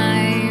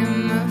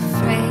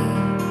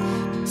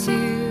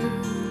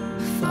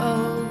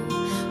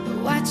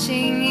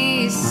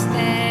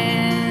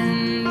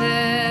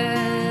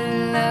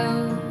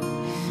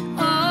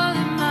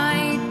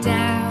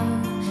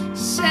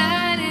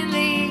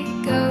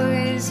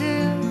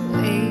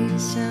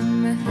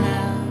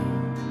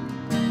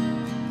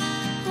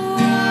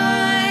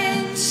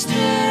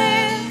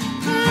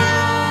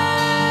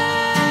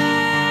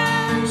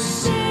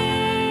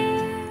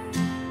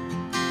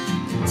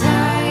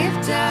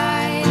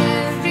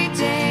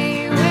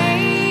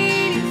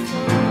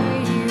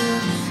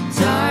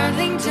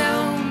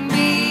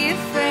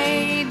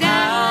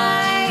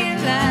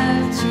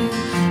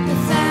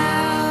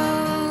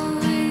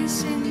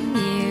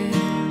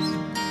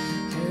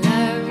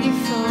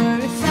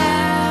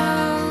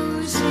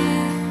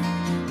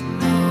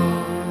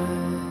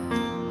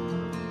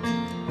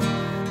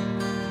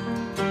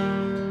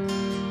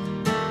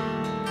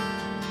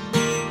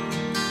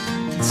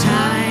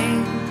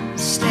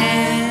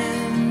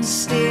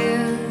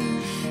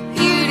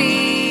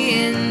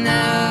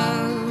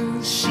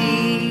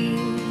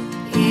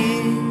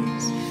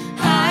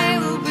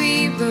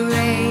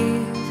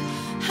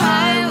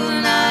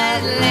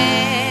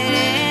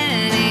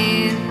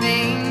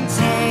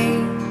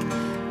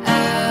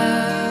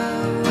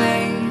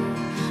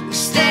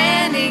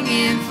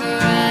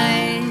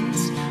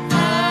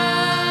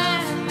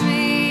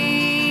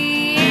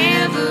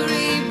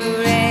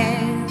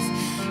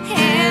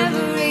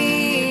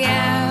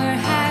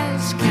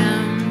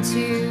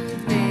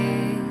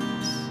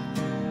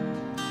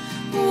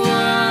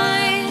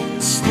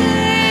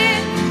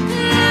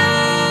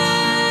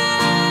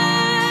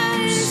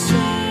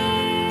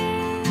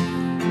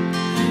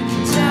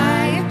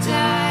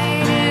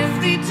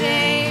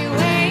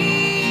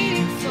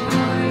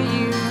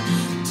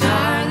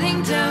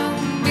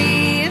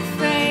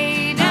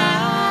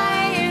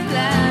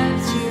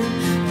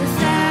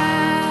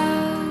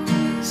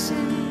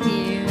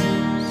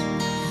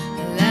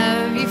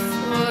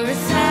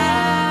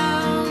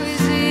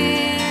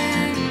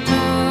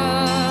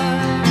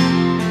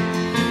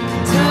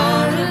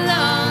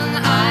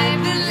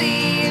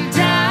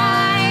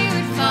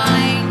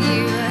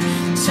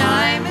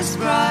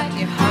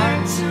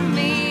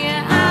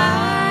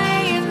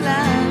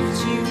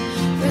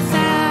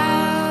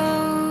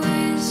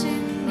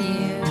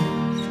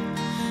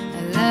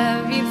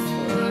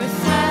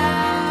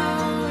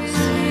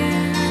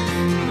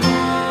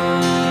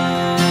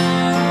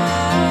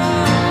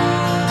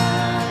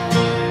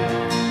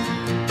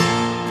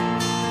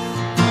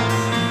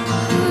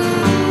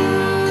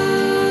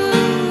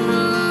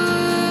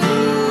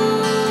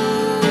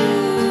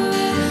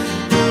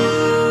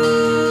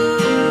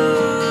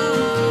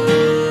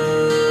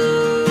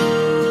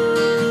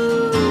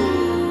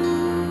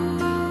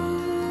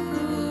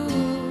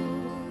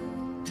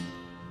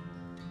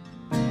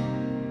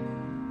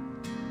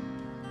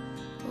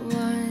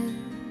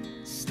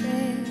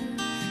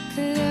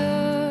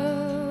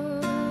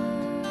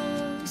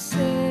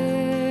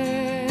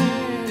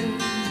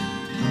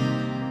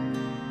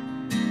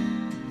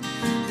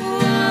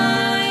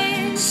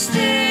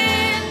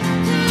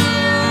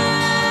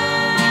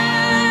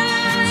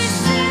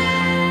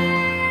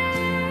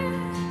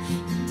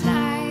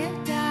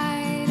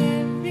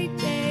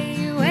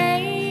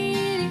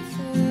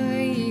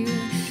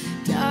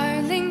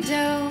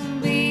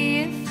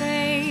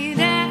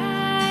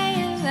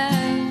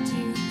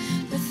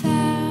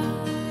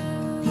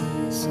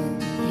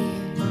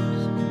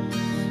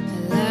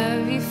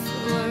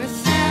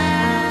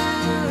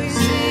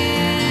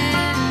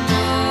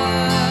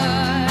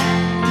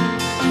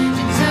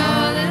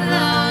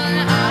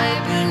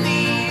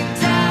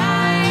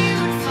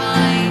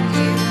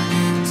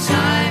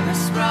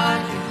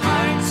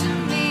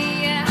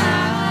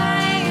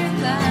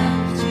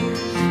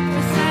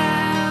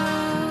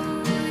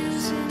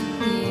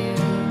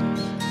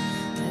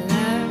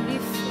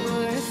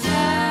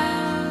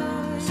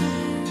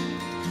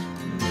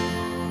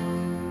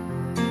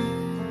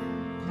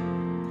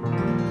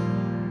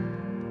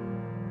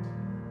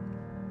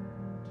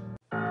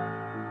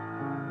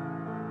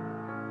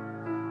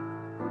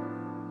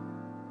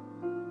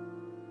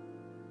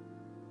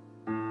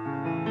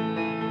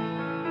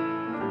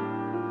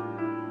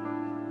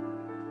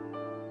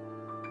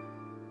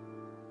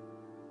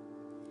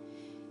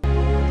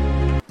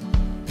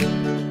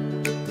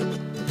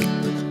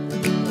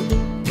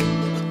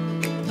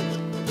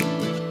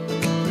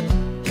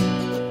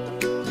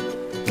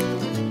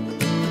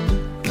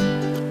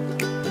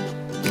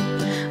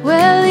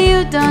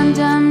you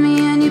done me,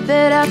 and you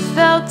bet I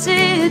felt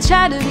it.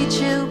 Tried to be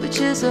chill, but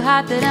you're so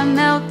hot that I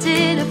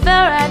melted. I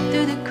fell right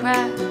through the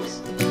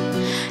cracks,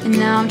 and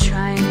now I'm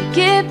trying to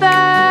get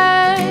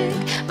back.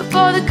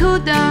 Before the cool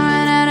down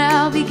run out,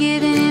 I'll be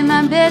giving it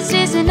my best.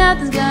 And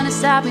nothing's gonna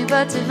stop me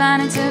but divine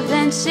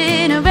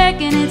intervention. I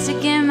reckon it's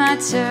again my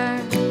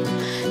turn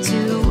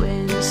to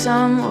win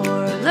some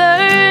or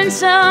learn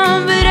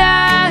some, but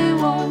I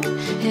won't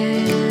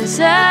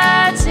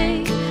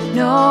hesitate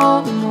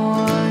no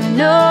more,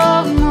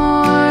 no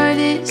more.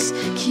 This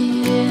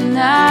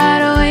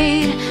cannot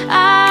wait.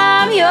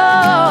 I'm yours.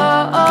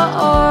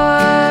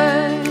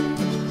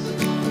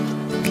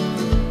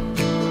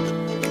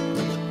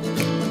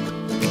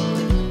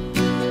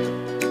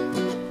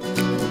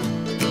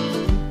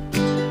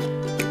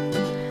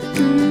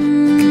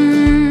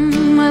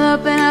 Well,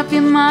 open up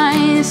your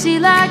mind and see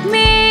like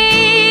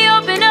me.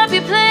 Open up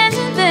your plans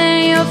and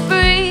then you're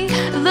free.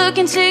 Look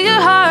into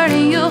your heart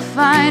and you'll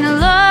find a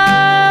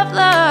love,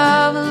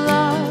 love,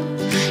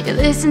 love. You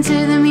listen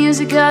to the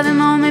music of the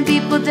moment,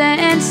 people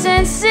dance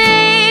and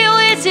sing.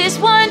 It's just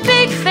one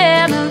big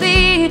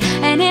family,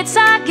 and it's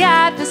our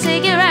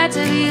God-forsaken right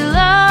to be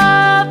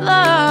love,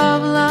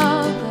 love,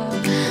 love,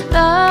 love,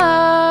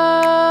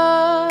 love.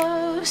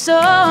 So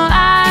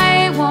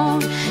I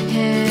won't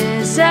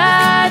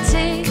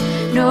hesitate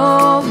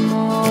no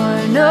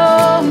more,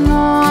 no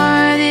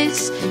more.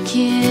 This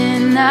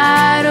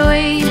cannot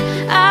wait.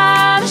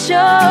 I'm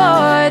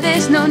sure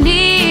there's no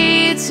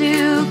need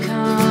to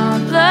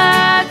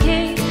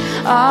complicate.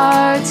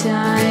 Our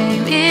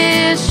time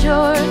is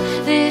short.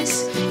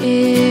 This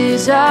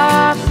is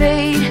our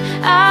fate.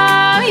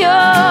 I'm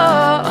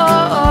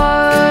yours.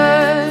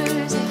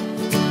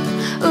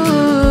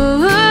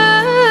 Ooh.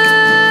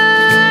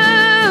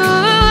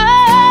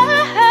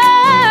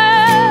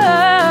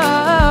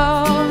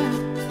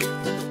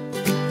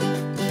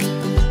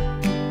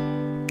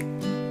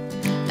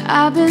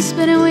 I've been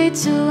spinning way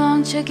too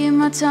long, checking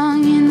my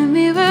tongue in the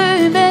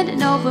mirror,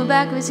 bending over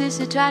backwards just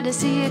to try to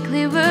see it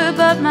clearer,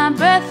 but my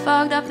breath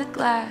fogged up the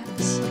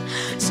glass.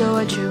 So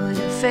I drew in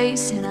her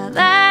face and I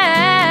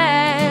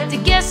laughed. I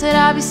guess what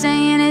I'll be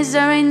saying is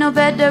there ain't no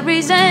better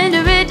reason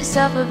to rid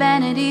yourself of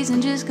vanities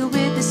and just go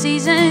with the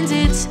seasons.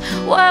 It's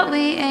what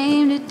we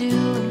aim to do.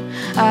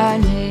 Our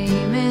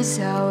name is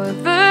our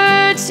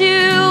virtue,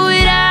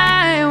 and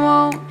I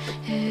won't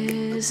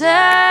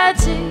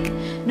hesitate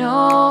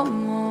no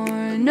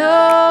more,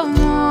 no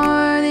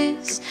more.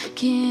 This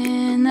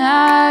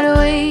cannot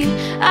wait.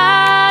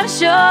 I'm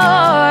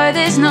sure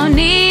there's no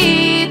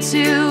need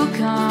to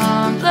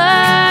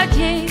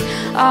complicate.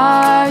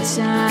 Our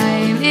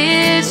time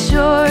is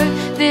short.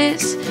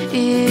 This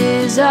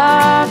is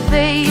our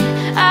fate.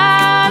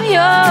 I'm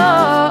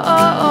yours.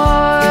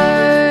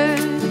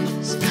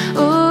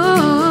 Ooh,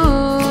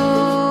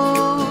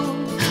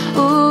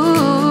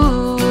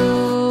 ooh.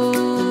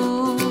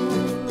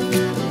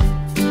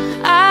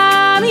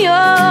 I'm yours.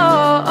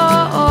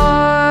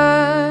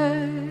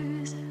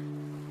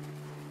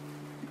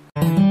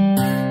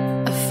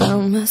 I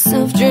found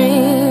myself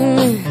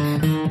dreaming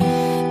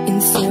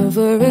in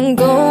silver and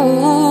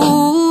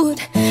gold,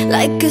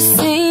 like a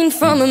scene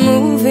from a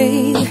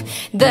movie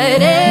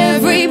that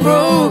every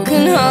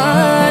broken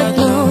heart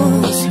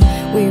knows.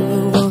 We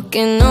were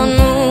walking on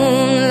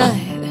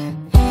moonlight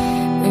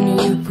when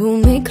you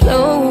pulled me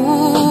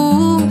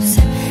close.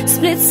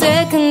 Split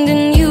second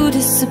and you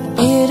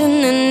disappeared,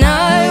 and then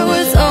I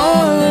was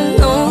all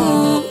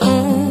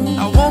alone.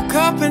 I woke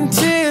up in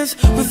tears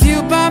with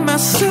you by my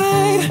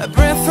side, a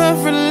breath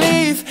of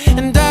relief,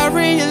 and I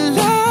realized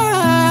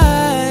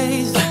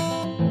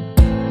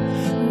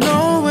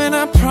knowing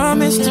I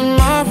promised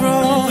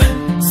tomorrow.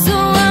 So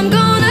I'm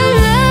gonna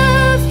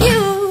love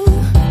you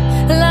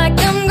like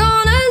I'm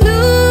gonna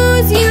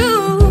lose you.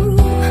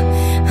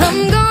 I'm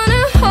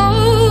gonna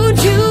hold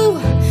you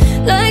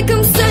like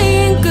I'm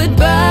saying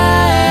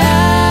goodbye.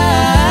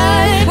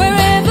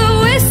 Wherever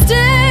we're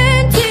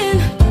standing,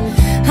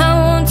 I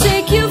won't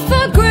take you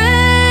for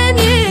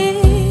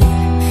granted,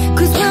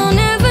 'cause we'll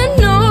never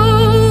know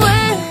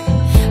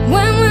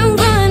when we'll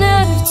run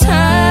out of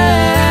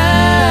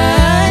time.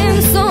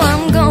 So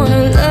I'm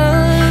gonna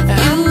love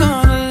you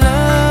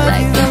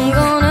like I'm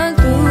gonna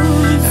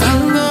lose you.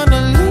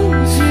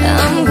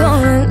 I'm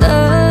gonna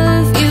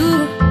love you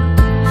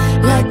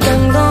like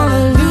I'm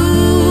gonna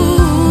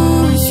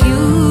lose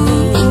you.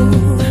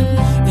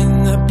 In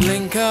the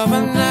blink of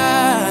an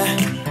eye,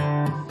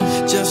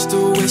 just a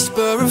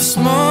whisper of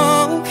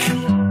smoke,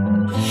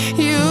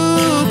 you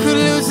could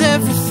lose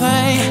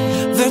everything.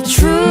 The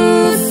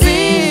truth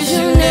is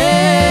you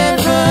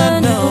never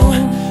know.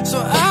 So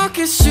I'll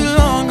kiss you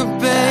longer, I'll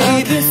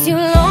babe. kiss you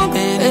longer,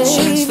 Any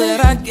chance baby. that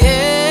I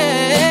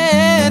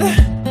get,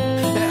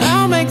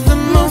 I'll make the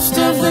most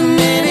of the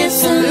minutes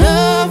in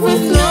love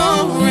with no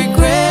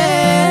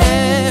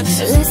regrets.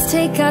 Let's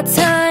take our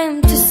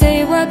time to say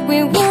what we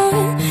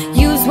want,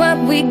 use what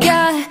we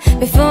got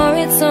before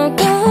it's all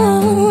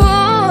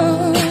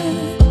gone.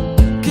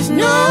 'Cause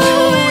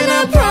knowing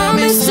I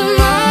promise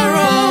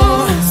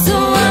tomorrow. So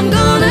I'm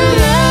gonna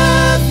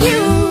love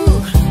you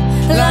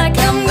like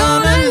I'm gonna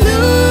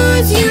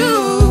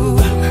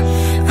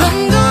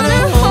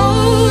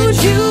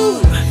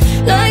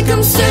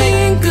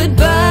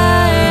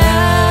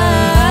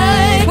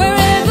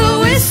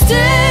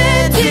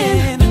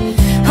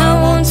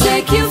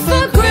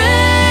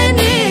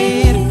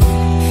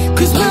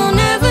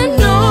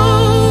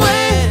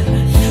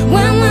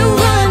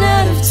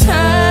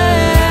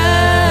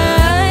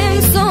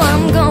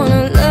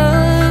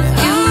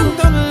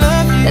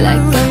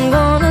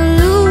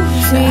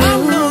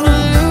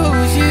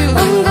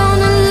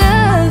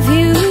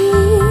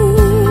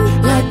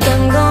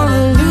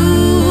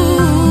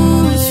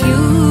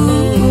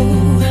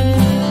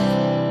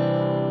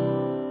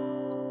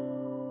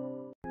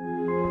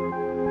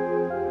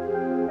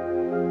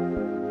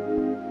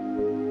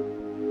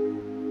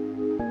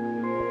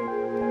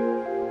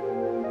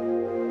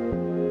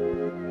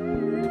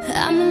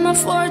I'm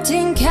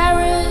 14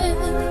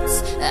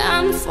 carats,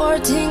 I'm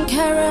 14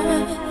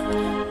 carat,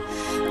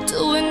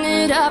 doing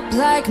it up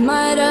like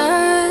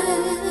Midas.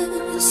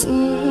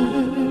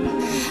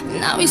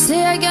 Now you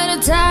say I get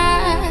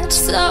attached,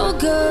 so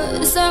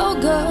good,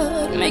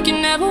 make you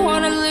never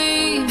wanna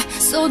leave.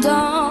 So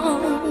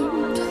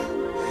don't,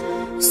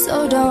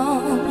 so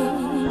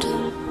don't.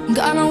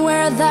 Gonna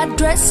wear that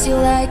dress you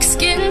like,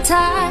 skin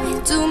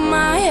tight, do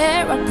my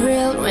hair up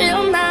real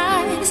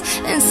nice,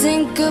 and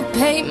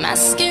syncopate my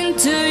skin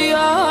to your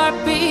heart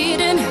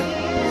beating.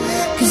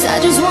 Cause I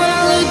just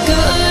wanna look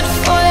good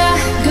for ya,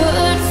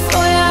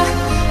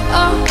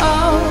 oh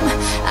oh.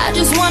 I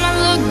just wanna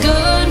look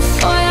good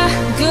for ya,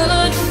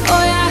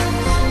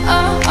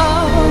 oh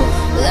oh.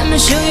 Let me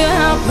show you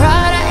how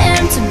proud I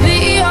am to be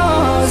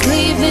yours.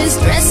 Leave this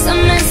dress a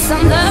mess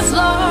on the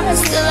floor,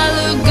 still I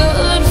look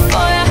good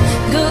for ya,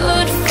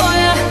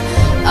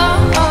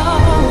 oh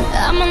oh.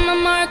 I'm on the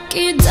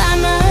marquee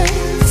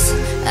diamonds,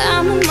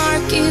 I'm a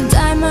marquee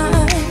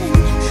diamond.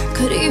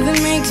 Could even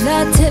make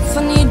that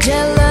Tiffany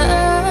jealous.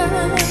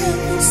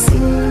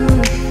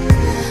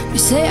 You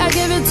say I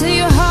give it to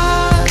your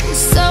heart,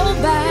 so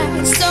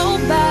bad,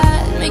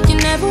 make you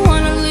never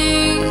wanna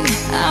leave.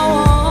 I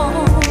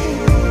won't.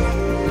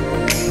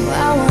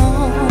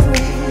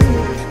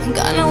 I'm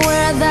gonna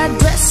wear that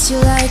dress you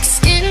like,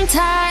 skin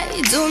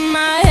tight, do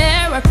my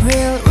hair up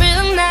real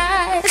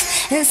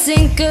nice, and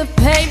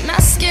syncopate my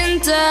skin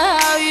to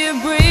how you're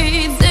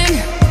breathing.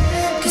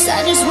 Cause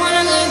I just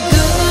wanna look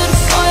good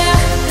for ya,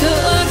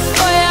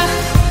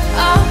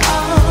 oh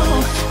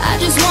oh. I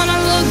just wanna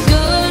look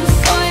good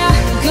for ya,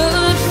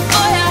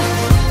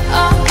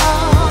 oh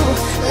oh.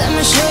 Let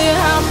me show you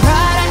how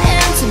proud I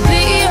am to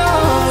be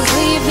yours.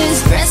 Leave this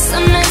dress a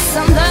mess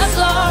on the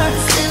floor,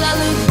 still I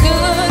look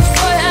good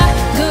for ya,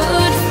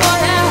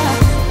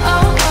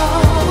 oh oh.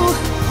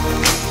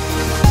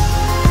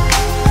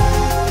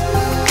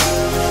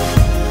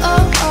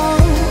 Oh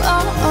oh,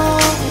 oh oh,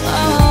 oh.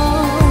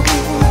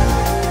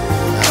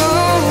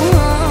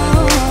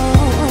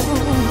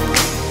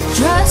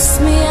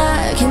 Trust me,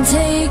 I can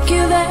take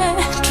you there.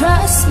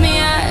 Trust me,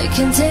 I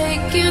can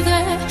take you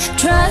there.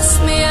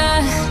 Trust me,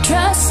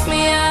 trust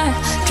me,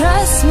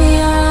 trust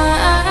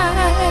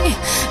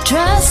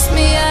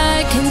me,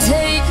 I can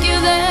take you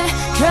there.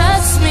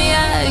 Trust me,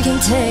 I can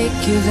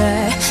take you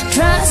there.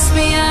 Trust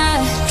me,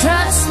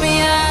 trust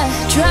me,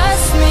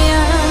 trust me,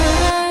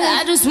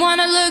 I just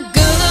wanna look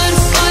good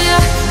for ya,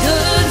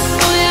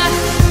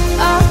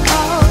 oh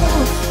oh.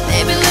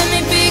 Baby, let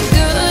me be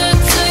good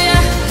to ya,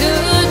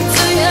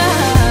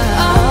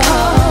 oh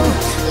oh.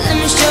 Let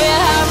me show you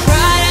how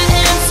proud I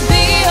am to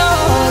be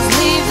yours.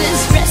 Leave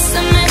this dress a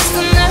mess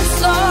on the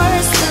floor,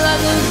 still I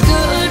look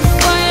good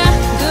for ya,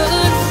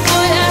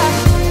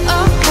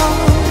 oh oh,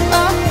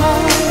 oh oh,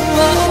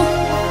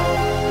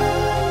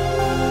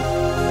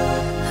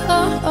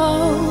 oh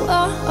oh,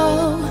 oh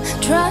oh.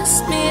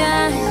 Trust me,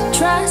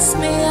 trust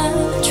me,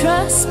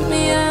 trust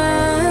me,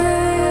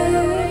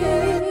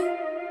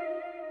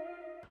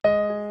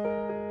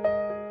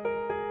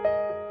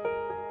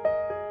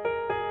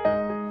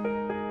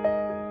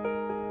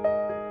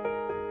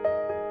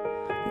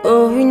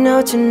 Going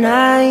out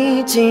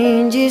tonight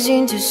changes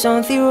into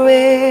something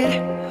red.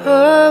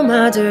 Her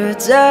mother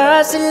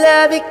doesn't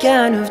love the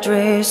kind of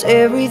dress.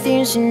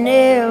 Everything she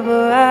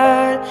never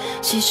had,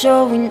 she's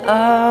showing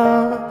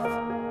off.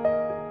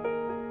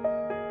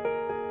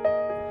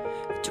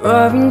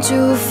 Driving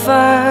too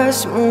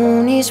fast,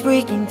 moon is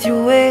breaking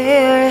through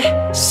air.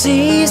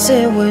 She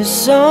said it was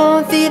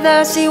something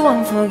that she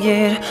won't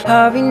forget.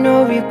 Having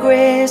no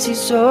regrets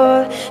is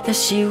all that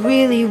she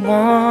really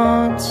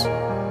wants.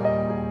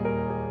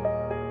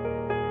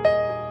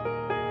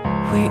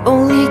 We're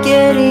only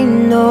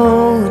getting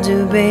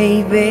older,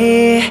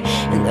 baby,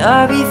 and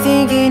I've been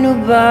thinking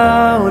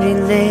about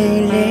it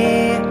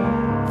lately.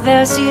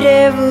 Does it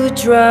ever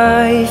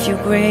drive you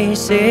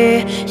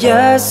crazy?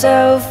 Just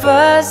how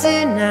fast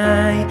the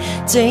night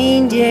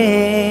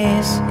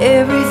changes.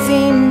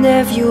 Everything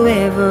that you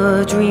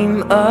ever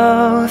dream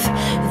of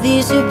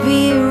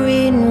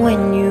disappearing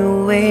when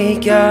you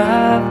wake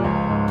up.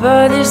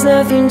 But there's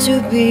nothing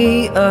to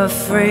be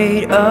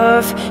afraid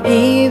of.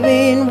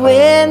 Even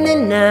when the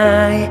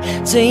night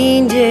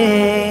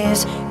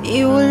changes,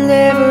 it will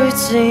never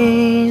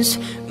change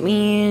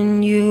me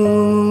and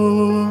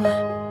you.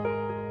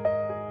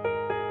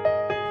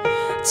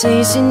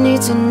 Chasing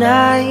it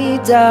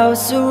tonight,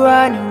 doubts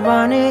are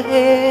running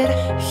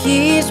ahead.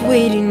 He's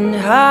waiting,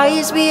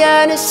 hides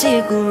behind a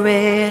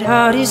cigarette.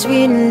 Heart is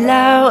beating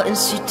loud and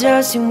she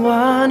doesn't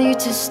want it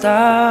to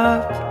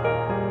stop.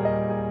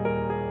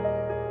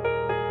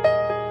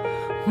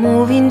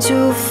 Moving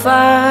too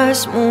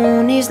fast,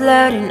 moon is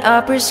lighting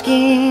up her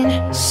skin.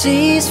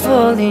 She's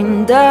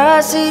falling,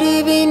 doesn't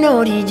even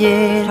know it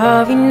yet.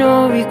 Having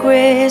no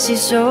regrets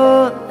is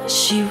all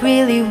she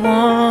really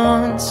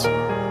wants.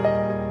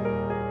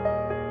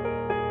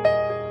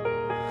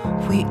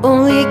 We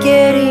only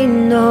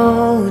getting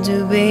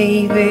older,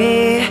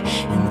 baby,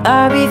 and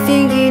I've been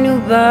thinking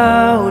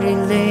about it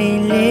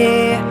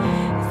lately.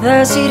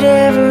 Does it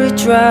ever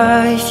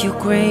drive you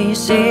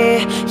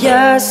crazy?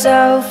 You're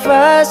so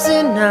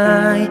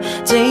fascinating,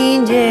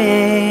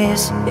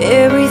 yes.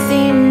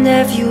 Everything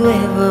that you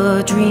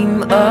ever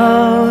dream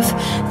of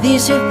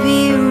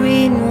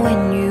disappearing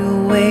when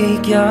you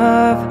wake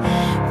up.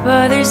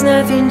 But there's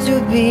nothing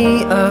to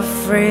be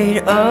afraid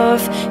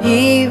of.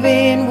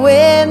 Even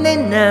when the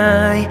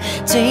night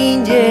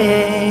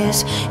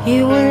changes,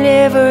 it will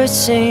never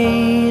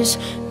change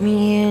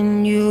me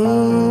and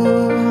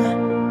you.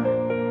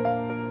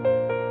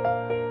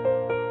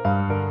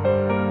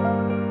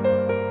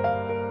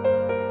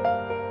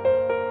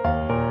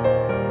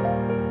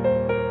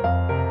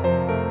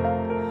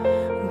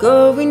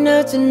 Going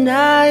out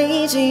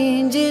tonight,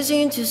 changes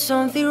into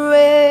something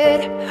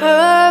red.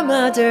 Her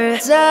mother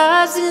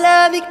does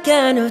love the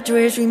kind of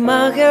dress,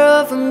 remind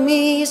her of a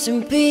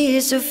missing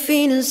piece of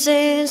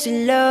innocence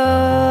she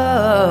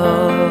lost.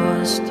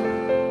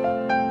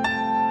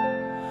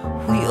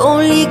 We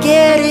only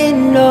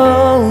getting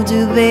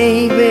older,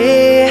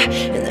 baby,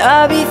 and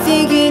I've been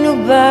thinking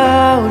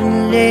about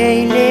it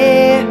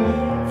lately.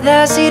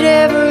 Does it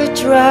ever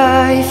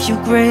drive you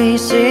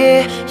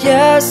crazy?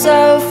 You're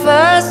so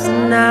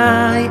fascinating,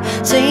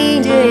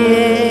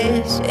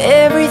 yes.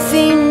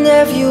 Everything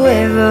that you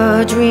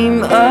ever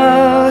dream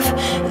of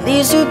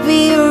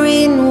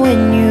disappearing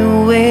when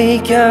you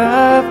wake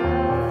up.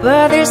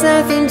 But there's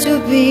nothing to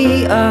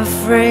be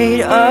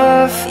afraid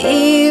of.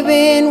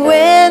 Even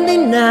when the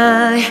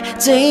night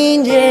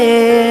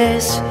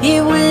changes,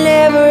 it will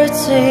never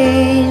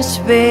change,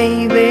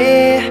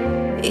 baby.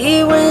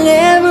 It will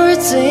never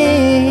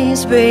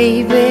change,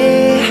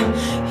 baby.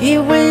 It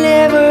will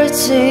never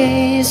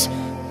change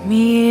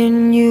me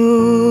and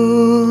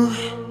you.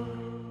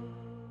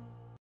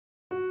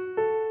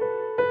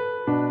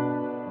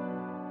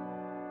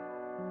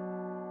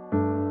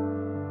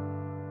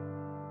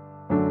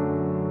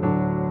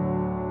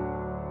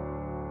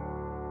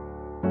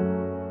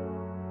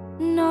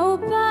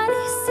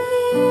 Nobody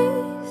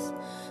sees,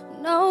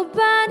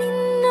 nobody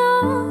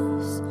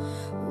knows.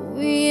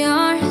 We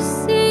are a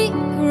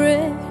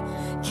secret,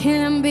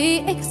 can't be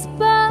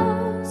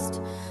exposed.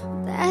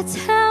 That's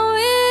how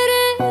it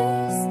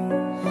is,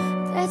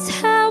 that's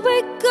how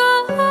it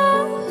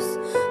goes.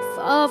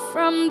 Far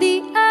from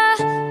the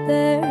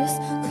others,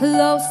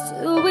 close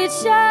to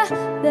each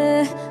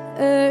other.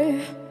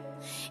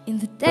 In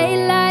the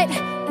daylight,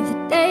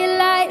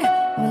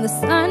 when the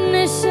sun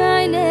is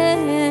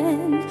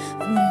shining.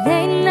 On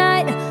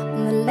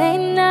the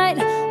late night,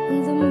 when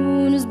the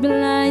moon is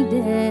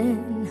blinding.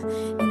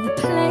 In the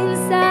plain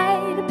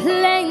sight,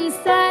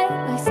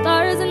 like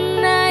stars at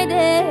night.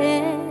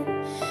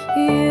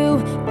 You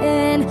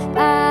and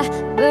I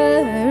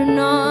burn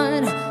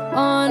on,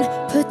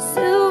 put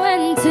two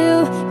and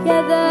two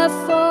together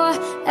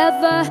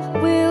forever.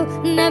 We'll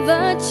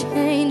never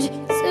change.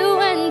 Two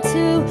and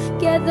two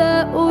together,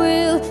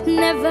 we'll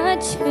never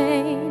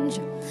change.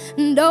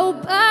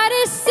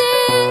 Nobody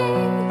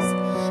sees,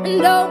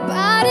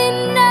 nobody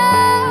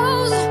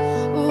knows.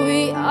 We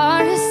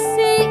are a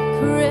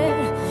secret,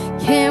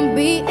 can't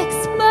be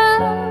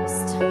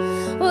exposed.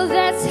 Well,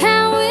 that's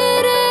how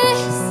it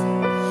is,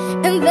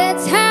 and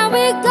that's how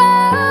it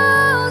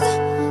goes.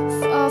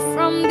 Far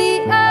from the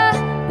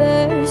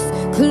others,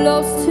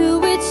 close to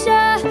each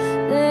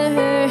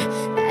other.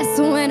 That's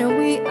when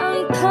we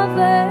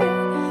uncover,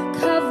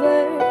 cover.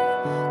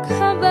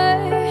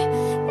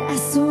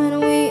 That's when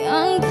we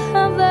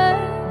uncover,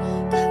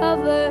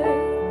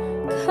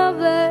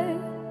 cover.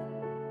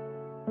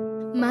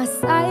 My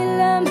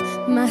asylum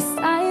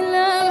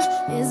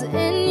is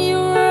in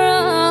your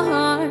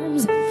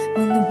arms.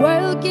 When the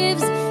world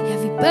gives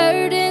heavy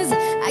burdens,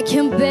 I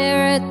can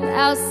bear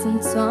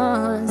 1,000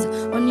 tons.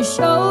 On your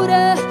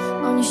shoulder,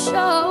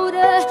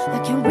 I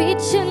can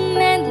reach an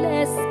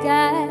endless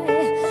sky.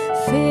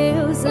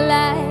 Feels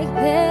like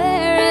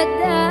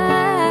paradise.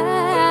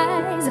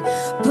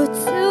 Put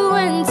two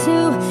and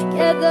two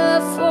together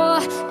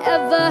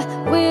forever,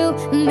 we'll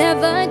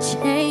never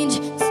change.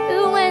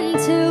 Two and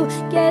two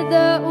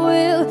together,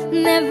 we'll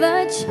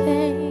never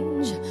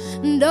change.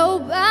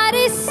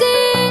 Nobody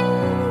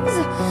sees,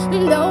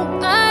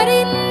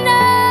 nobody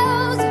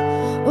knows.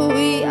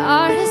 We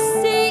are a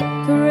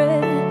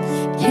secret,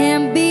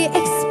 can't be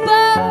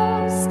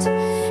exposed.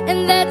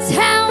 And that's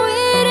how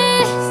it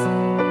is,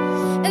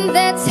 and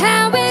that's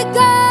how it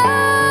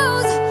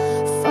goes.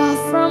 Far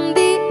from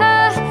the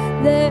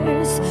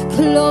others,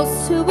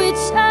 close to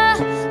each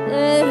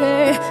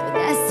other.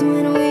 That's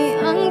when we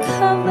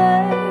uncover,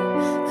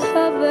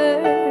 cover.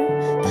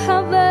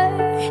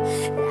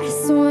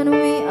 That's when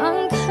we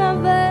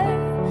uncover,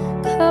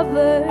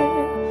 cover.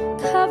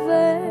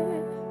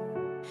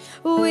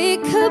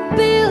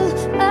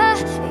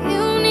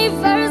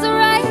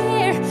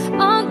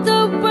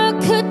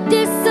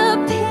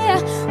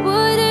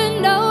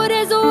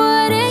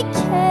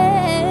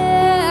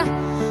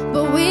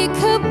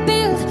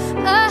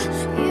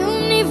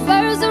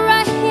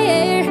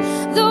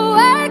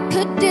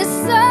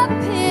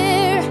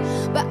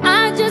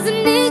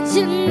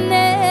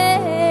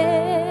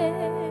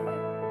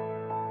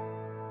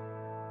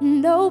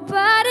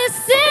 Nobody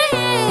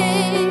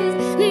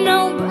sees,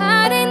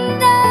 nobody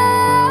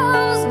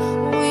knows.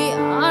 We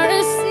are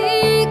a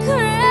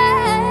secret.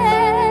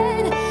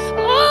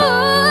 Oh,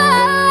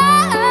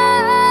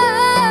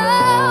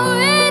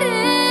 it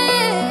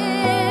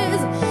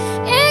is.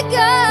 It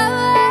goes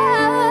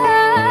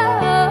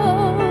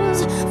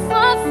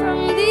far from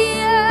the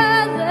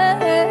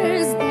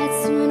others.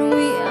 That's when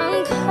we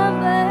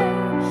uncover,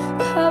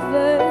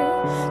 cover,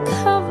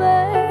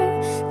 cover.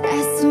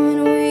 That's when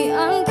we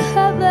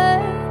uncover,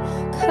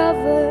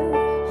 cover,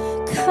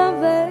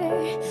 cover.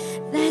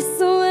 That's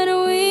when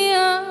we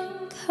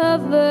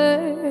uncover.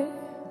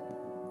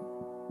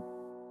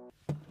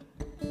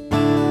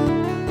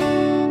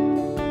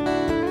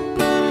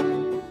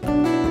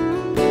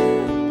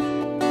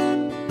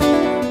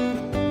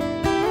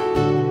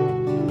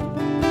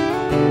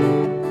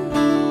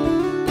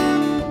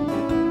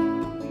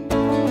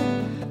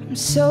 I'm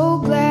so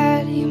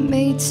glad you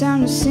made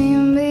time to see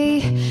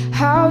me.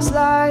 How's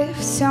life?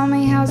 Tell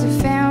me, how's your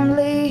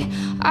family?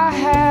 I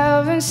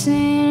haven't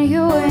seen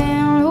you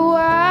in a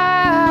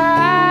while.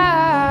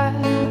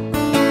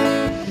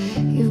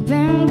 You've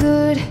been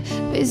good,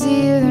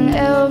 busier than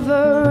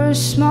ever.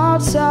 Small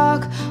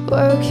talk,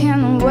 work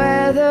and the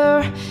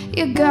weather.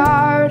 Your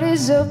guard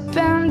is up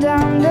and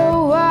down the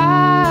why.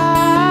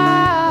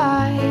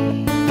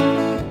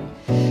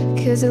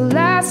 'Cause the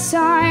last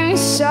time you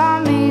saw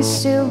me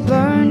still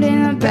burned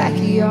in the back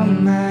of your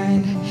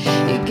mind.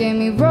 You gave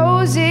me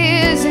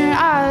roses and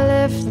I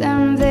left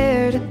them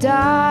there to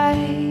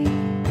die.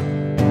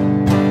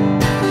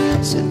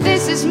 So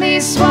this is me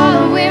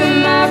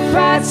swallowing my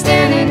pride,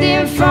 standing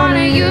in front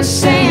of you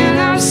saying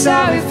I'm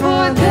sorry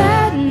for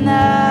that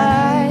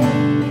night.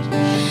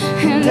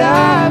 And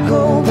I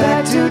go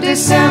back to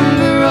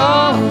December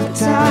all the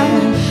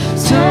time.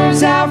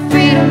 Turns out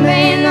freedom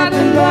ain't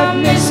nothing but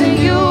missing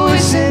you.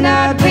 Wishing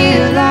I'd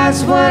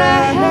realized what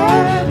I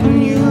had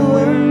when you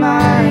were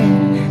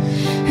mine.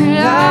 And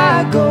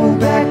I go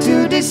back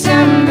to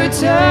December,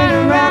 turn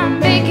around and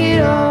make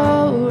it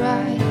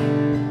alright.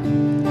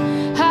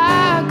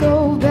 I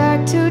go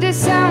back to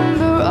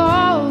December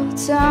all the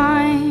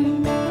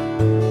time.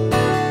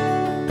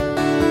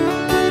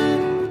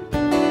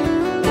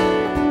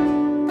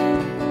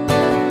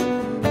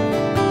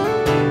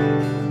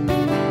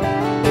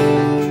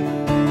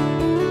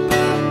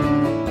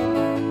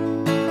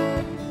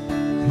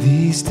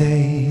 These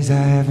days I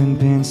haven't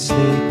been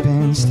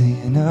sleeping,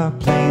 staying up,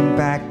 playing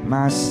back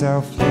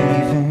myself,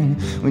 leaving.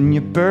 When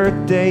your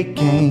birthday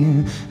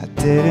came, I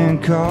didn't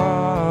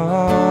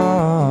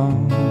call.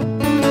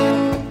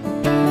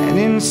 And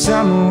in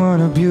summer,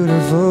 what a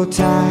beautiful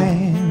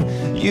time.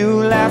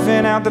 You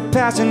laughing out the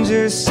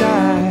passenger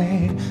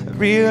side. I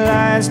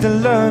realized I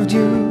loved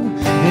you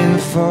in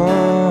the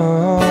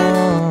fall.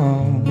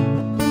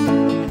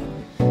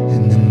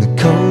 And then the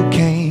cold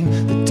came,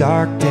 the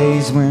dark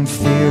days when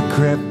fear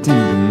crept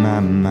into my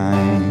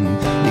mind.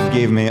 You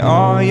gave me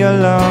all your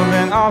love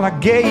and all I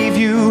gave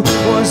you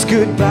was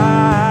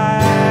goodbye.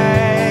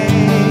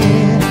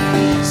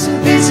 So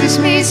this is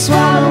me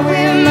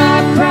swallowing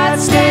my pride,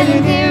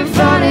 standing in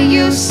front of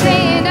you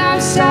saying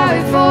I'm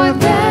sorry for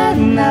that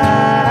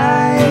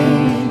night.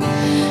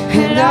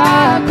 And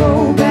I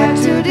go back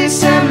to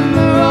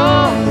December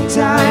all the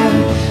time.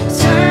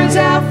 Turns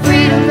out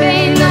freedom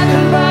ain't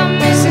nothing but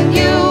missing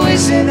you.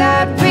 Wishing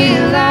I'd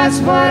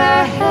realized what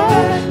I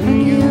had when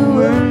you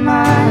were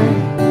mine.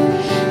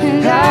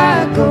 And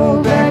I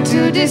go back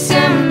to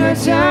December,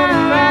 turn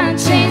around and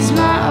change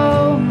my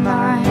old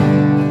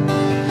mind.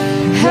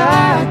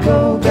 I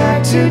go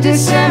back to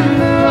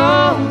December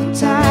all the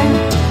time.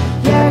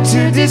 Back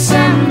to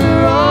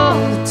December all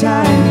the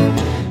time.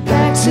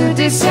 Back to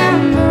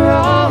December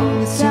all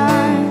the time.